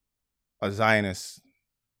a Zionist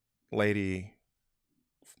lady,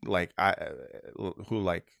 like who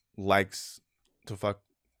like likes to fuck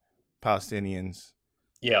Palestinians.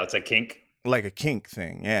 Yeah, it's a kink. Like a kink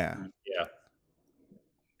thing, yeah. Yeah.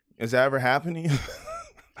 Has that ever happened to you?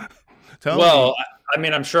 Well, I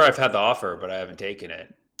mean, I'm sure I've had the offer, but I haven't taken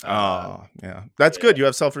it. Oh, yeah. That's good. You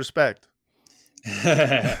have self-respect.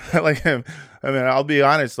 Like him. I mean, I'll be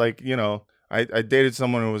honest, like, I dated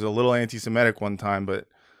someone who was a little anti-Semitic one time, but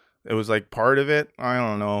it was like part of it. I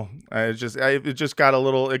don't know. It just got a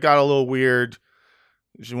little weird.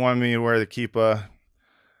 She wanted me to wear the kippah.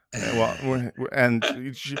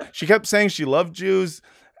 And she kept saying she loved Jews.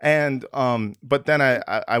 And, but then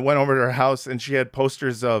I went over to her house and she had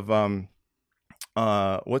posters of,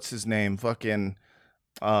 what's his name? Fucking,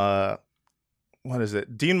 what is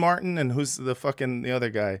it? Dean Martin, and who's the other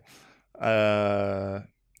guy?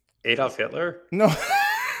 Adolf Hitler? No.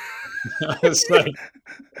 I was like,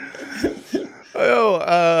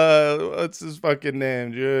 what's his fucking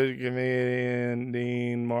name? Jewish comedian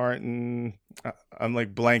Dean Martin. I'm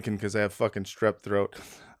like blanking because I have fucking strep throat.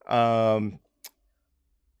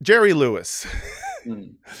 Jerry Lewis.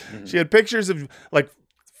 She had pictures of like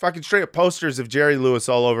fucking straight up posters of Jerry Lewis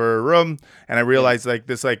all over her room, and I realized like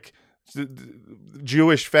this like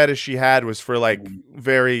Jewish fetish she had was for like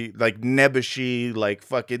very like nebbishy like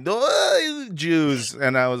fucking Jews,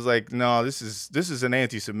 and I was like, no, this is an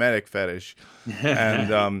anti-Semitic fetish,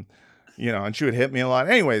 and and she would hit me a lot.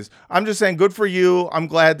 Anyways, I'm just saying, good for you. I'm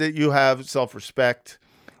glad that you have self-respect.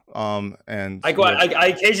 And I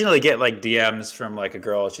occasionally get like DMs from like a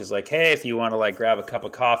girl. She's like, "Hey, if you want to like grab a cup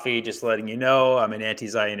of coffee, just letting you know, I'm an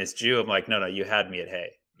anti-Zionist Jew." I'm like, "No, you had me at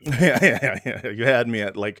hey." yeah. You had me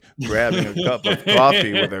at like grabbing a cup of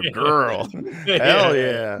coffee with a girl. Hell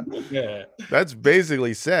yeah. Yeah. That's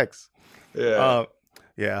basically sex. Yeah.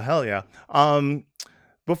 Yeah, hell yeah.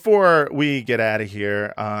 Before we get out of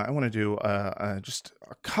here, I want to do just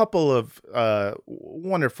a couple of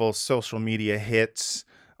wonderful social media hits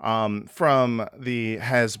from the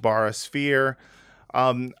Hasbara sphere.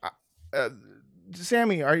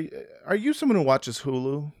 Sammy, are you someone who watches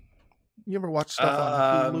Hulu? You ever watch stuff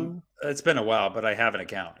on Hulu? It's been a while, but I have an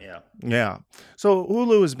account. Yeah. Yeah. So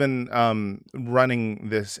Hulu has been running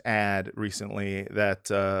this ad recently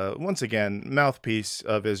that, once again, mouthpiece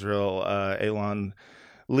of Israel, Elon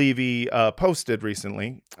Levy, posted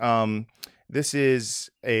recently. This is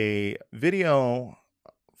a video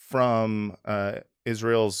from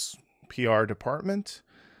Israel's PR department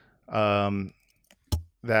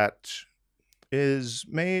that is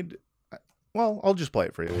made. Well, I'll just play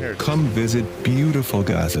it for you. Here it is. Come visit beautiful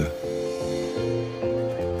Gaza.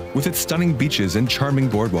 With its stunning beaches and charming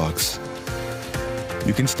boardwalks,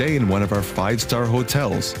 you can stay in one of our 5-star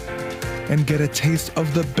hotels and get a taste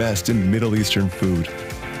of the best in Middle Eastern food.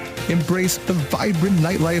 Embrace the vibrant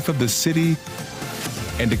nightlife of the city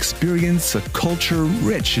and experience a culture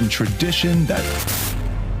rich in tradition that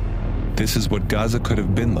this is what Gaza could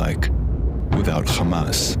have been like without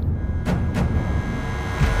Hamas.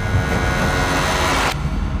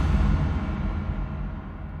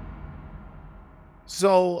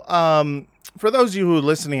 So, for those of you who are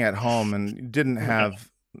listening at home and didn't have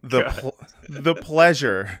the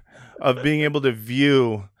pleasure of being able to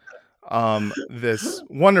view this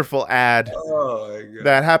wonderful ad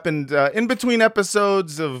that happened in between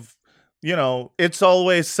episodes of, It's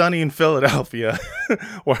Always Sunny in Philadelphia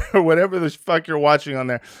or whatever the fuck you're watching on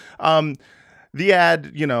there. The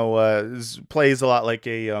ad, plays a lot like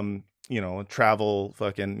a travel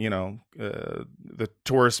fucking, the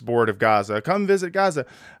tourist board of Gaza. Come visit Gaza.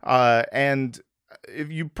 And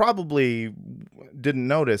if you probably didn't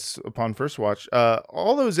notice upon first watch,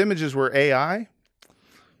 all those images were AI.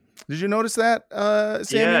 Did you notice that,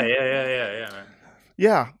 Sammy? Yeah.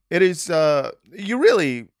 Yeah, it is.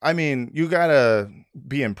 You gotta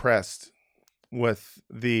be impressed with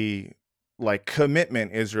the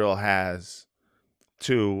commitment Israel has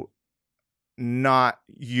to not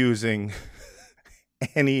using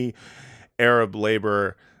any Arab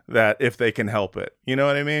labor that if they can help it. You know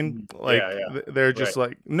what I mean? They're just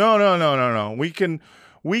right. No.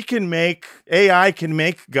 We can make AI can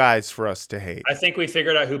make guys for us to hate. I think we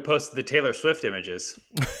figured out who posted the Taylor Swift images.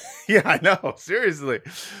 Yeah, I know. Seriously.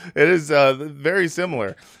 It is very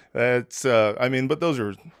similar. It's but those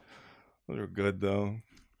are good though.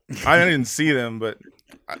 I didn't see them, but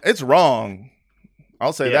it's wrong.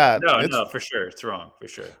 I'll say that. No, for sure. It's wrong. For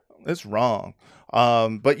sure. It's wrong.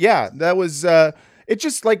 But yeah, that was, it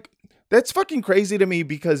just that's fucking crazy to me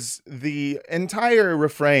because the entire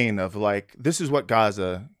refrain of this is what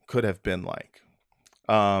Gaza could have been like.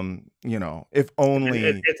 If only.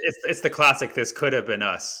 It's the classic, this could have been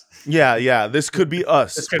us. Yeah. This could be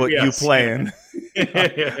us, but be you us. Playing.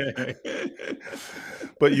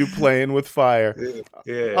 But you playing with fire.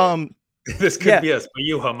 Yeah. This could be us, but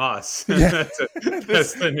you Hamas. Yeah.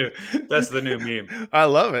 that's the new meme. I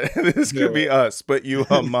love it. This could be us, but you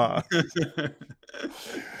Hamas.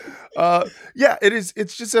 It is.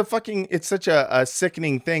 It's just it's such a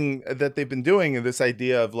sickening thing that they've been doing. This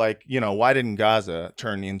idea of why didn't Gaza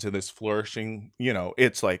turn into this flourishing?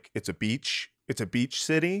 It's a beach. It's a beach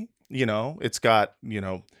city. It's got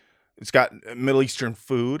Middle Eastern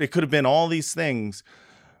food. It could have been all these things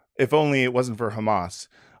if only it wasn't for Hamas.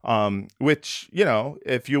 Which,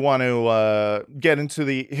 if you want to get into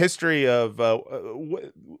the history of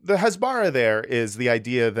the Hasbara, there is the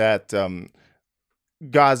idea that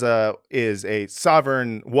Gaza was a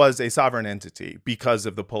sovereign entity because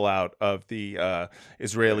of the pullout of the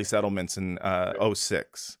Israeli settlements in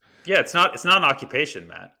 2006. Yeah, it's not an occupation,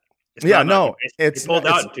 Matt. It's pulled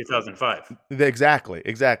out in 2005.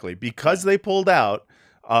 Exactly. Because they pulled out.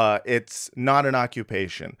 It's not an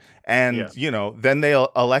occupation. And, then they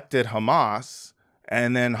elected Hamas,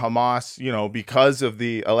 and then Hamas, because of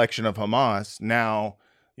the election of Hamas, now,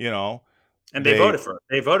 and they voted for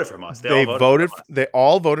Hamas. They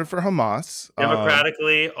all voted for Hamas.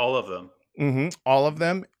 Democratically, all of them. Mm-hmm, all of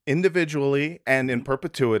them individually and in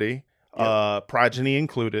perpetuity, progeny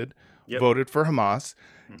included, voted for Hamas.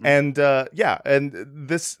 Mm-hmm. And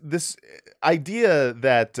this idea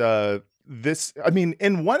that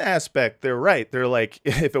in one aspect, they're right. They're like,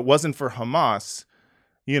 if it wasn't for Hamas,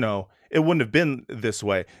 it wouldn't have been this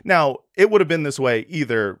way. Now, it would have been this way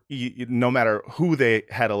either, no matter who they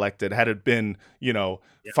had elected, had it been,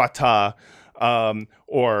 Fatah,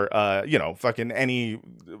 or, fucking any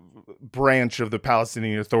branch of the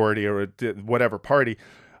Palestinian Authority or whatever party.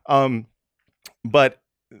 But,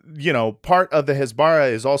 part of the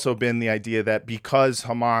Hasbara has also been the idea that because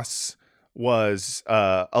Hamas was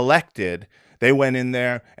elected, they went in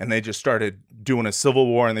there and they just started doing a civil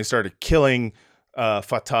war, and they started killing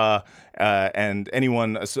Fatah and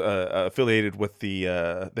anyone affiliated with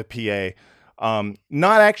the PA.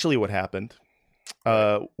 Not actually what happened.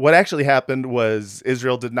 What actually happened was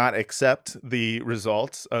Israel did not accept the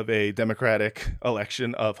results of a democratic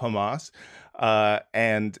election of Hamas.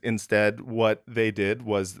 And instead, what they did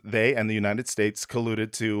was they and the United States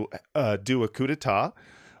colluded to do a coup d'etat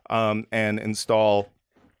and install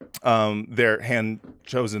their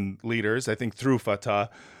hand-chosen leaders, I think through Fatah.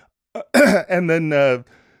 And then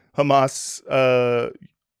Hamas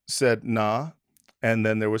said nah, and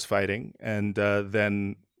then there was fighting. And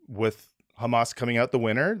then with Hamas coming out the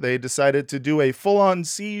winner, they decided to do a full-on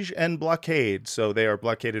siege and blockade. So they are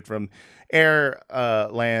blockaded from air,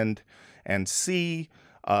 land, and sea.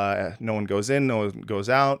 No one goes in, no one goes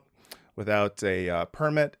out without a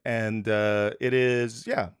permit. And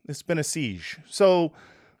it's been a siege. So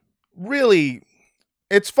really,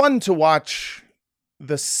 it's fun to watch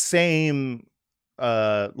the same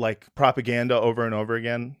propaganda over and over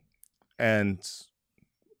again, and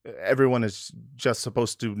everyone is just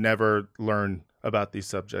supposed to never learn about these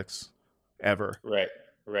subjects ever. Right.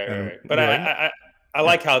 But I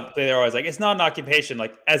like how they're always like, it's not an occupation,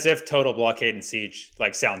 like as if total blockade and siege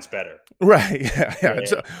sounds better. Right. Yeah.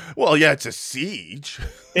 It's a siege.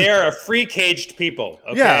 They are a free caged people.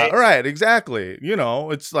 Okay? Yeah. Right. Exactly.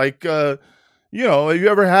 It's like, have you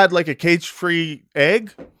ever had a cage-free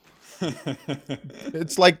egg?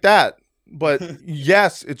 It's like that. But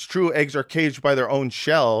yes, it's true. Eggs are caged by their own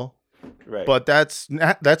shell. Right. But that's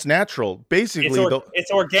natural. Basically,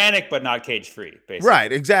 it's organic, but not cage-free. Basically. Right.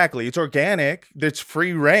 Exactly. It's organic. It's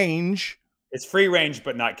free range. It's free range,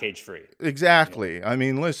 but not cage-free. Exactly. Yeah. I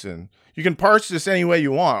mean, listen, you can parse this any way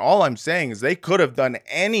you want. All I'm saying is they could have done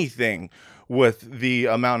anything with the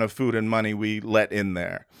amount of food and money we let in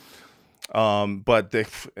there. But they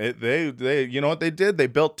you know what they did? They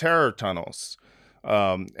built terror tunnels.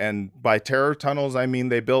 And by terror tunnels, I mean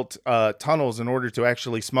they built tunnels in order to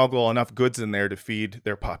actually smuggle enough goods in there to feed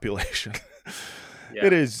their population. Yeah.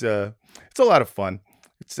 It's a lot of fun.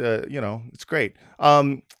 It's it's great.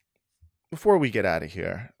 Before we get out of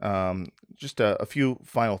here, just a few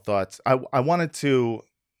final thoughts. I wanted to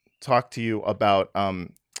talk to you about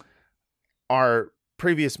our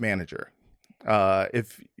previous manager.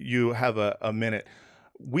 If you have a minute.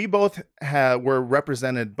 We both were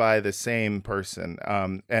represented by the same person,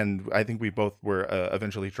 and I think we both were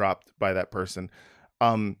eventually dropped by that person.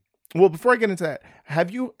 Well, before I get into that,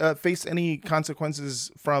 have you faced any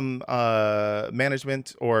consequences from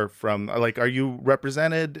management or from are you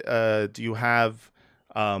represented? Do you have?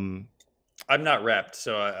 I'm not repped,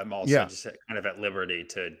 so I'm also just kind of at liberty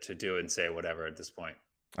to do and say whatever at this point.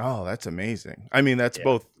 Oh, that's amazing. I mean, that's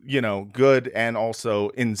both good and also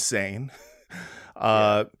insane.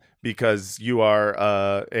 Because you are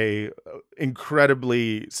a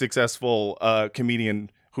incredibly successly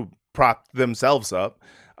comedian who propped themselves up,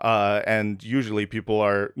 and usually people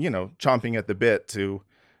are chomping at the bit to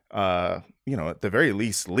at the very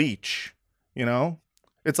least leech.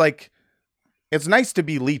 It's like it's nice to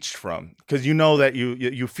be leeched from, because that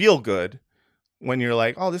you feel good when you're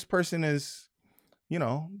like, oh, this person is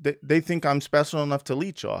they think I'm special enough to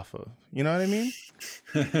leech off of. You know what I mean?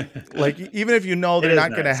 Even if they're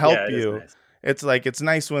not going to help you, nice. It's like, it's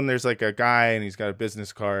nice when there's a guy and he's got a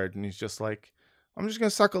business card and he's just like, I'm just going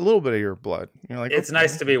to suck a little bit of your blood. You're like, it's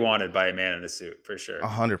nice to be wanted by a man in a suit, for sure.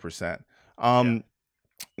 100%.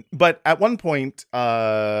 But at one point,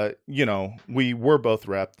 we were both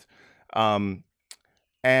repped.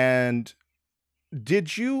 And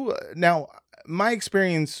did you, now, my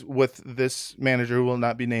experience with this manager, who will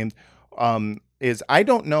not be named, is I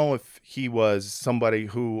don't know if he was somebody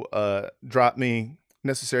who dropped me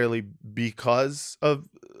necessarily because of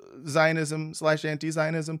Zionism /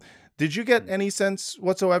 anti-Zionism. Did you get any sense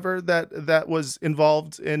whatsoever that was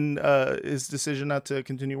involved in his decision not to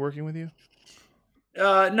continue working with you?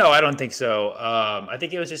 No, I don't think so. I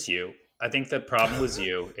think it was just you. I think the problem was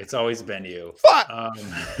you. It's always been you.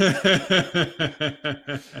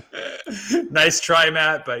 Nice try,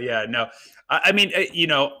 Matt. But yeah, no. I mean,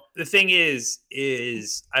 the thing is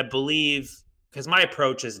I believe, because my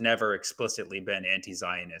approach has never explicitly been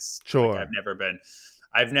anti-Zionist. Sure. I've never been.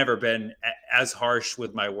 I've never been as harsh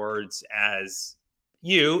with my words as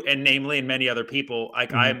you, and namely, and many other people.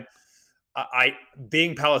 Like I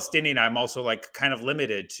being Palestinian, I'm also like kind of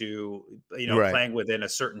limited to, Right. playing within a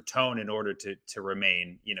certain tone in order to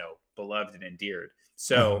remain, beloved and endeared.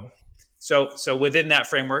 Uh-huh. So within that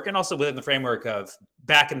framework, and also within the framework of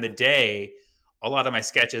back in the day, a lot of my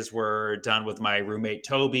sketches were done with my roommate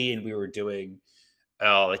Toby, and we were doing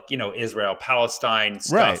Israel Palestine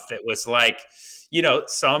Right. stuff that was like,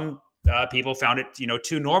 some people found it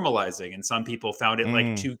too normalizing, and some people found it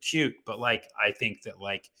like too cute. But like I think that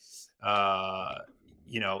like my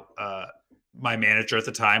manager at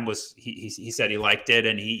the time was he said he liked it,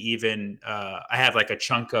 and he even I had like a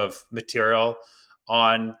chunk of material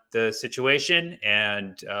on the situation,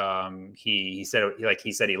 and he said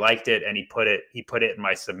he liked it, and he put it in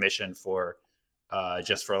my submission for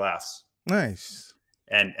just for laughs. Nice.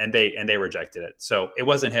 And they rejected it, so it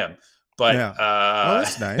wasn't him. But Yeah.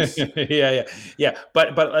 That's nice. yeah.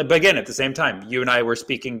 But again, at the same time, you and I were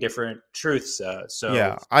speaking different truths. So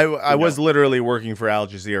yeah, I was literally working for Al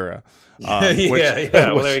Jazeera. Well,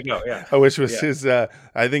 there you go. Yeah, which was his. I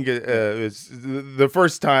think it's the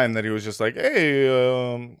first time that he was just like, "Hey,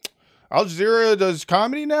 Al Jazeera does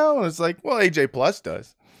comedy now," and it's like, "Well, AJ Plus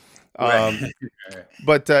does." Right.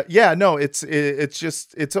 But no, it's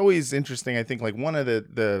always interesting. I think like one of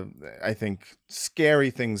the I think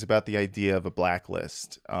scary things about the idea of a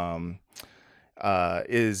blacklist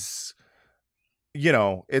is,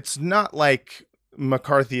 it's not like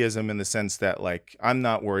McCarthyism in the sense that like I'm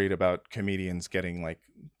not worried about comedians getting like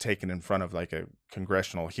taken in front of like a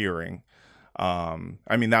congressional hearing. I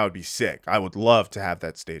mean, that would be sick. I would love to have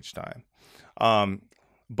that stage time.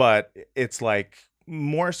 But it's like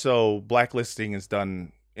more so blacklisting is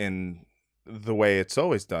done in the way it's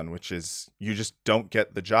always done, which is you just don't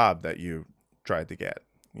get the job that you tried to get.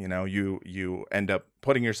 You end up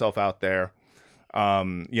putting yourself out there,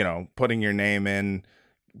 putting your name in,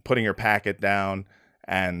 putting your packet down,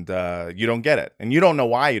 and you don't get it. And you don't know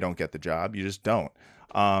why you don't get the job. You just don't.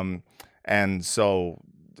 And so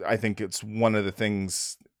I think it's one of the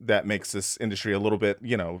things that makes this industry a little bit,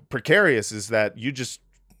 precarious, is that you just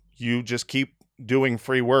keep doing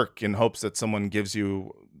free work in hopes that someone gives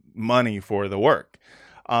you money for the work.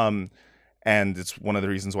 And it's one of the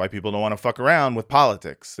reasons why people don't want to fuck around with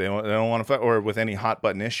politics. They don't want to fuck, or with any hot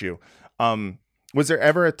button issue. Was there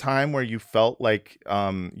ever a time where you felt like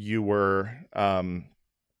you were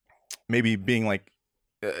maybe being like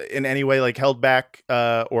in any way like held back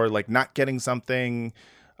or like not getting something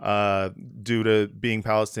due to being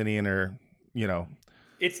Palestinian, or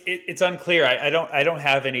It's unclear. I don't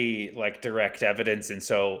have any like direct evidence, and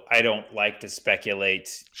so I don't like to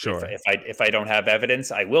speculate. Sure. If I don't have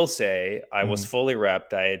evidence, I will say I was fully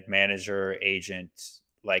repped. I had manager, agent.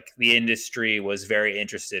 Like the industry was very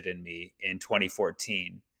interested in me in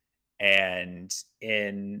 2014, and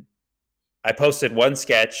I posted one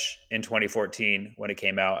sketch in 2014 when it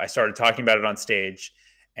came out. I started talking about it on stage,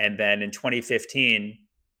 and then in 2015,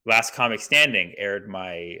 Last Comic Standing aired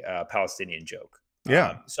my Palestinian joke.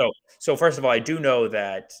 Yeah. So first of all, I do know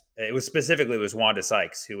that it was Wanda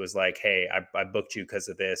Sykes who was like, "Hey, I booked you because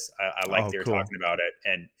of this. I like that you're cool. talking about it."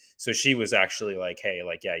 And so she was actually like, "Hey,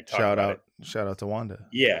 like, yeah, you talked shout about out, it." Shout out to Wanda.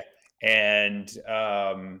 Yeah.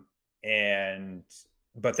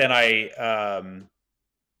 But then I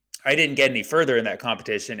didn't get any further in that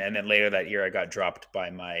competition, and then later that year I got dropped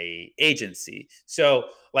by my agency. So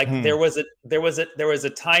like there was a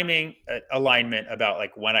timing alignment about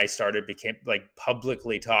like when I became like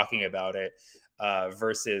publicly talking about it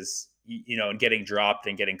versus and getting dropped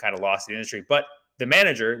and getting kind of lost in the industry. But the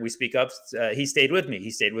manager, we speak up, he stayed with me.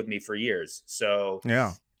 He stayed with me for years. So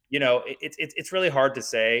yeah, it's really hard to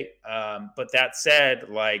say. But that said,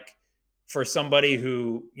 like for somebody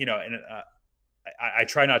who I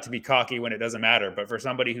try not to be cocky when it doesn't matter, but for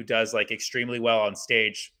somebody who does like extremely well on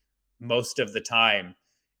stage most of the time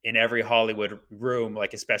in every Hollywood room,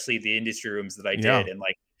 like especially the industry rooms that I did, and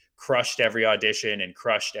like crushed every audition and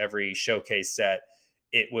crushed every showcase set,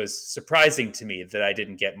 it was surprising to me that I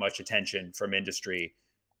didn't get much attention from industry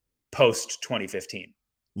post 2015.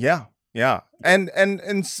 Yeah. And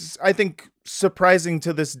I think surprising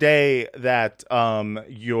to this day that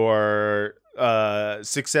your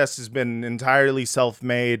success has been entirely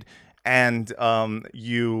self-made, and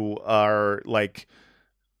you are like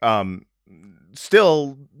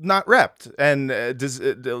still not repped. And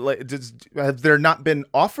have there not been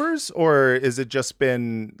offers, or is it just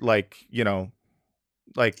been like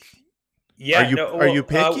like yeah, are you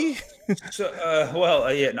picky?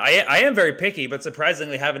 I am very picky, but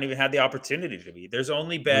surprisingly haven't even had the opportunity to be. There's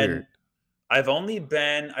only been Weird. I've only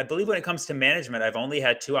been, I believe when it comes to management, I've only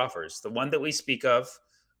had 2 offers. The one that we speak of,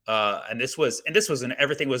 and this was when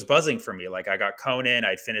everything was buzzing for me. Like I got Conan,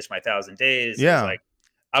 I'd finished my 1,000 days. It was Yeah. like,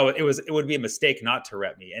 it would be a mistake not to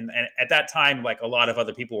rep me. And at that time, like a lot of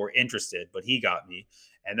other people were interested, but he got me.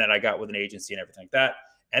 And then I got with an agency and everything like that.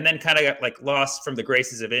 And then kind of got like lost from the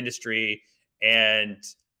graces of industry. And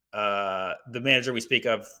the manager we speak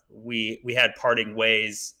of, we had parting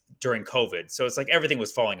ways during COVID. So it's like everything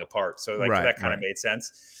was falling apart. So like that kind of made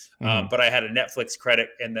sense. But I had a Netflix credit,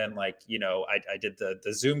 and then like, I did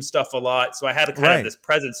the Zoom stuff a lot. So I had a kind of this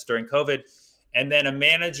presence during COVID. And then a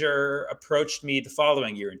manager approached me the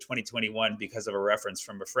following year in 2021 because of a reference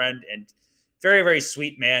from a friend, and very, very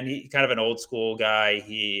sweet man. He kind of an old school guy.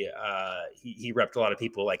 He repped a lot of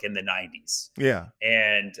people like in the 90s. Yeah.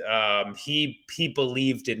 And he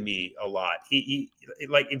believed in me a lot. He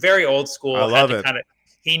like very old school. I love it.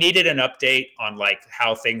 He needed an update on like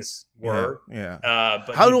how things were. Yeah.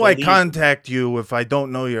 But how do I contact you if I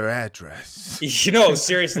don't know your address?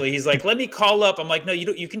 Seriously, he's like, let me call up. I'm like, no,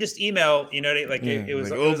 you can just email. Like it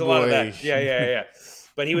was a lot of that. Yeah.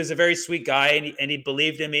 But he was a very sweet guy, and he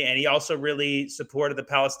believed in me, and he also really supported the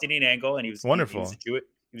Palestinian angle. And he was wonderful. He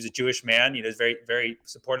was a Jewish man. He was very, very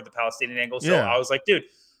supportive of the Palestinian angle. So I was like, dude.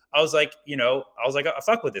 I was like, I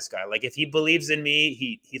fuck with this guy. Like, if he believes in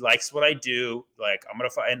me, he likes what I do. Like, I'm gonna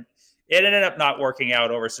find. And it ended up not working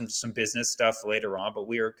out over some business stuff later on, but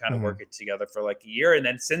we were kind of working together for like a year, and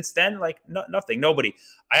then since then, like nothing, nobody.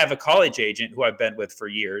 I have a college agent who I've been with for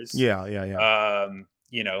years. Yeah.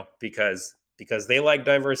 Because they like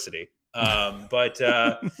diversity. But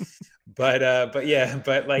like,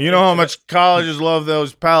 how much colleges love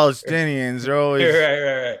those Palestinians. They're always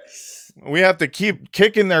right. We have to keep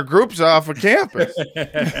kicking their groups off of campus.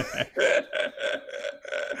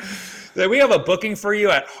 We have a booking for you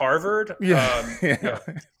at Harvard.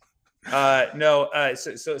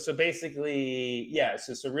 So basically, yeah.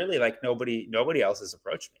 So really, like nobody else has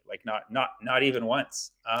approached me. Like not even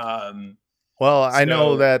once. Well, I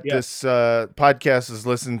know that this podcast is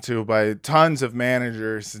listened to by tons of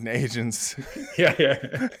managers and agents. Yeah.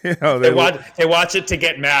 They watch it to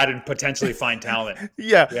get mad and potentially find talent.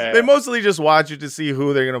 They mostly just watch it to see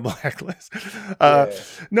who they're going to blacklist.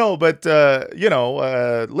 No, but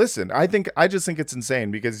listen, I just think it's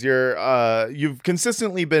insane because you've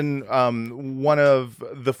consistently been one of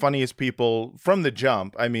the funniest people from the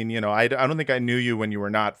jump. I mean, I don't think I knew you when you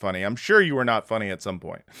were not funny. I'm sure you were not funny at some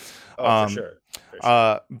point. Oh, for sure.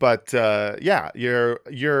 But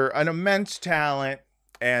you're an immense talent.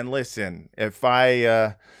 And listen, if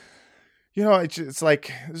I, it's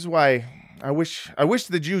like, this is why I wish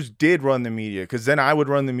the Jews did run the media, because then I would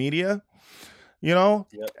run the media,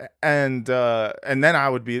 and then I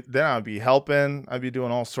would be helping. I'd be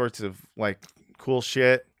doing all sorts of like cool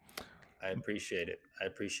shit. I appreciate it.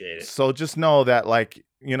 So just know that, like,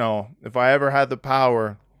 if I ever had the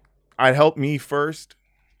power, I'd help me first.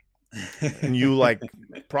 And you like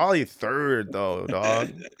probably third though,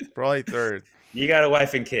 dog. Probably third. You got a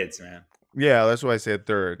wife and kids, man. Yeah, that's why I said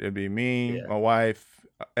third. It'd be me, my wife,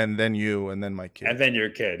 and then you, and then my kid. And then your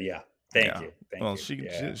kid, yeah. Thank you. Well, she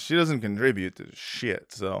doesn't contribute to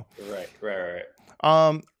shit, so. Right.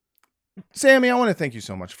 Sammy, I want to thank you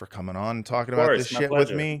so much for coming on and talking about this shit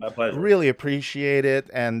with me. My pleasure. Really appreciate it.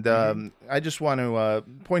 And I just want to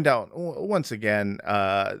point out once again,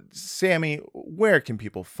 Sammy, where can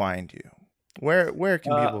people find you? Where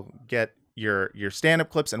can people get your stand-up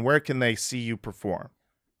clips, and where can they see you perform?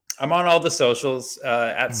 I'm on all the socials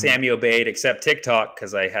at Sammy Obeid, except TikTok,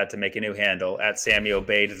 because I had to make a new handle at Sammy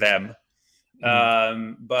Obeid them.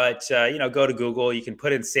 But go to Google. You can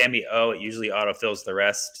put in Sammy O. It usually autofills the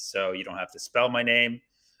rest, so you don't have to spell my name.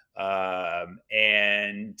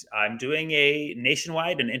 And I'm doing a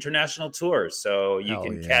nationwide and international tour, so you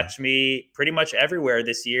can catch me pretty much everywhere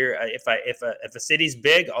this year. If a city's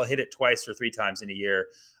big, I'll hit it twice or 3 times in a year.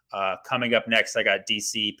 Coming up next, I got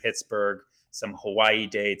DC, Pittsburgh, some Hawaii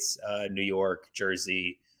dates, New York,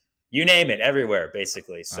 Jersey. You name it, everywhere,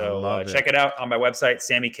 basically. So check it out on my website,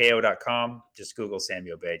 sammyko.com. Just Google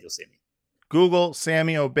Sammy Obeid. You'll see me. Google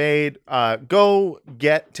Sammy Obeid. Go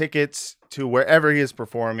get tickets to wherever he is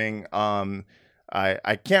performing. I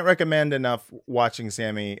can't recommend enough watching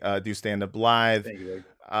Sammy do stand-up live. Thank you,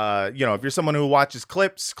 if you're someone who watches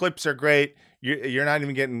clips are great. You're not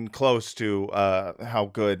even getting close to how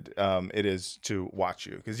good it is to watch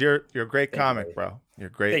you, because you're a great comic, bro. You're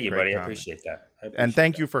great. Thank you, buddy. Comic. I appreciate that. And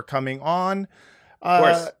thank you for coming on. Of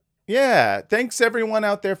course. Yeah. Thanks everyone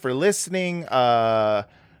out there for listening. Check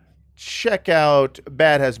out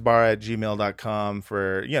badhasbara@gmail.com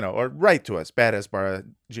for, or write to us,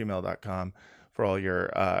 badhasbara@gmail.com for all your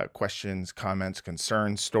questions, comments,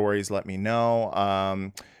 concerns, stories. Let me know.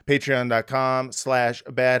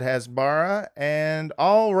 Patreon.com/badhasbara. And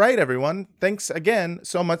all right, everyone. Thanks again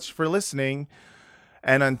so much for listening.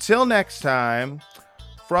 And until next time,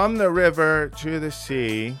 from the river to the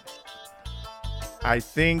sea, I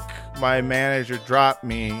think my manager dropped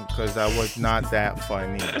me because I was not that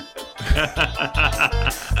funny.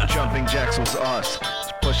 Jumping jacks was us.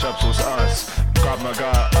 Push-ups was us. Krav Maga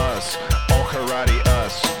us. All karate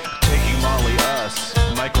us. Taking Molly us.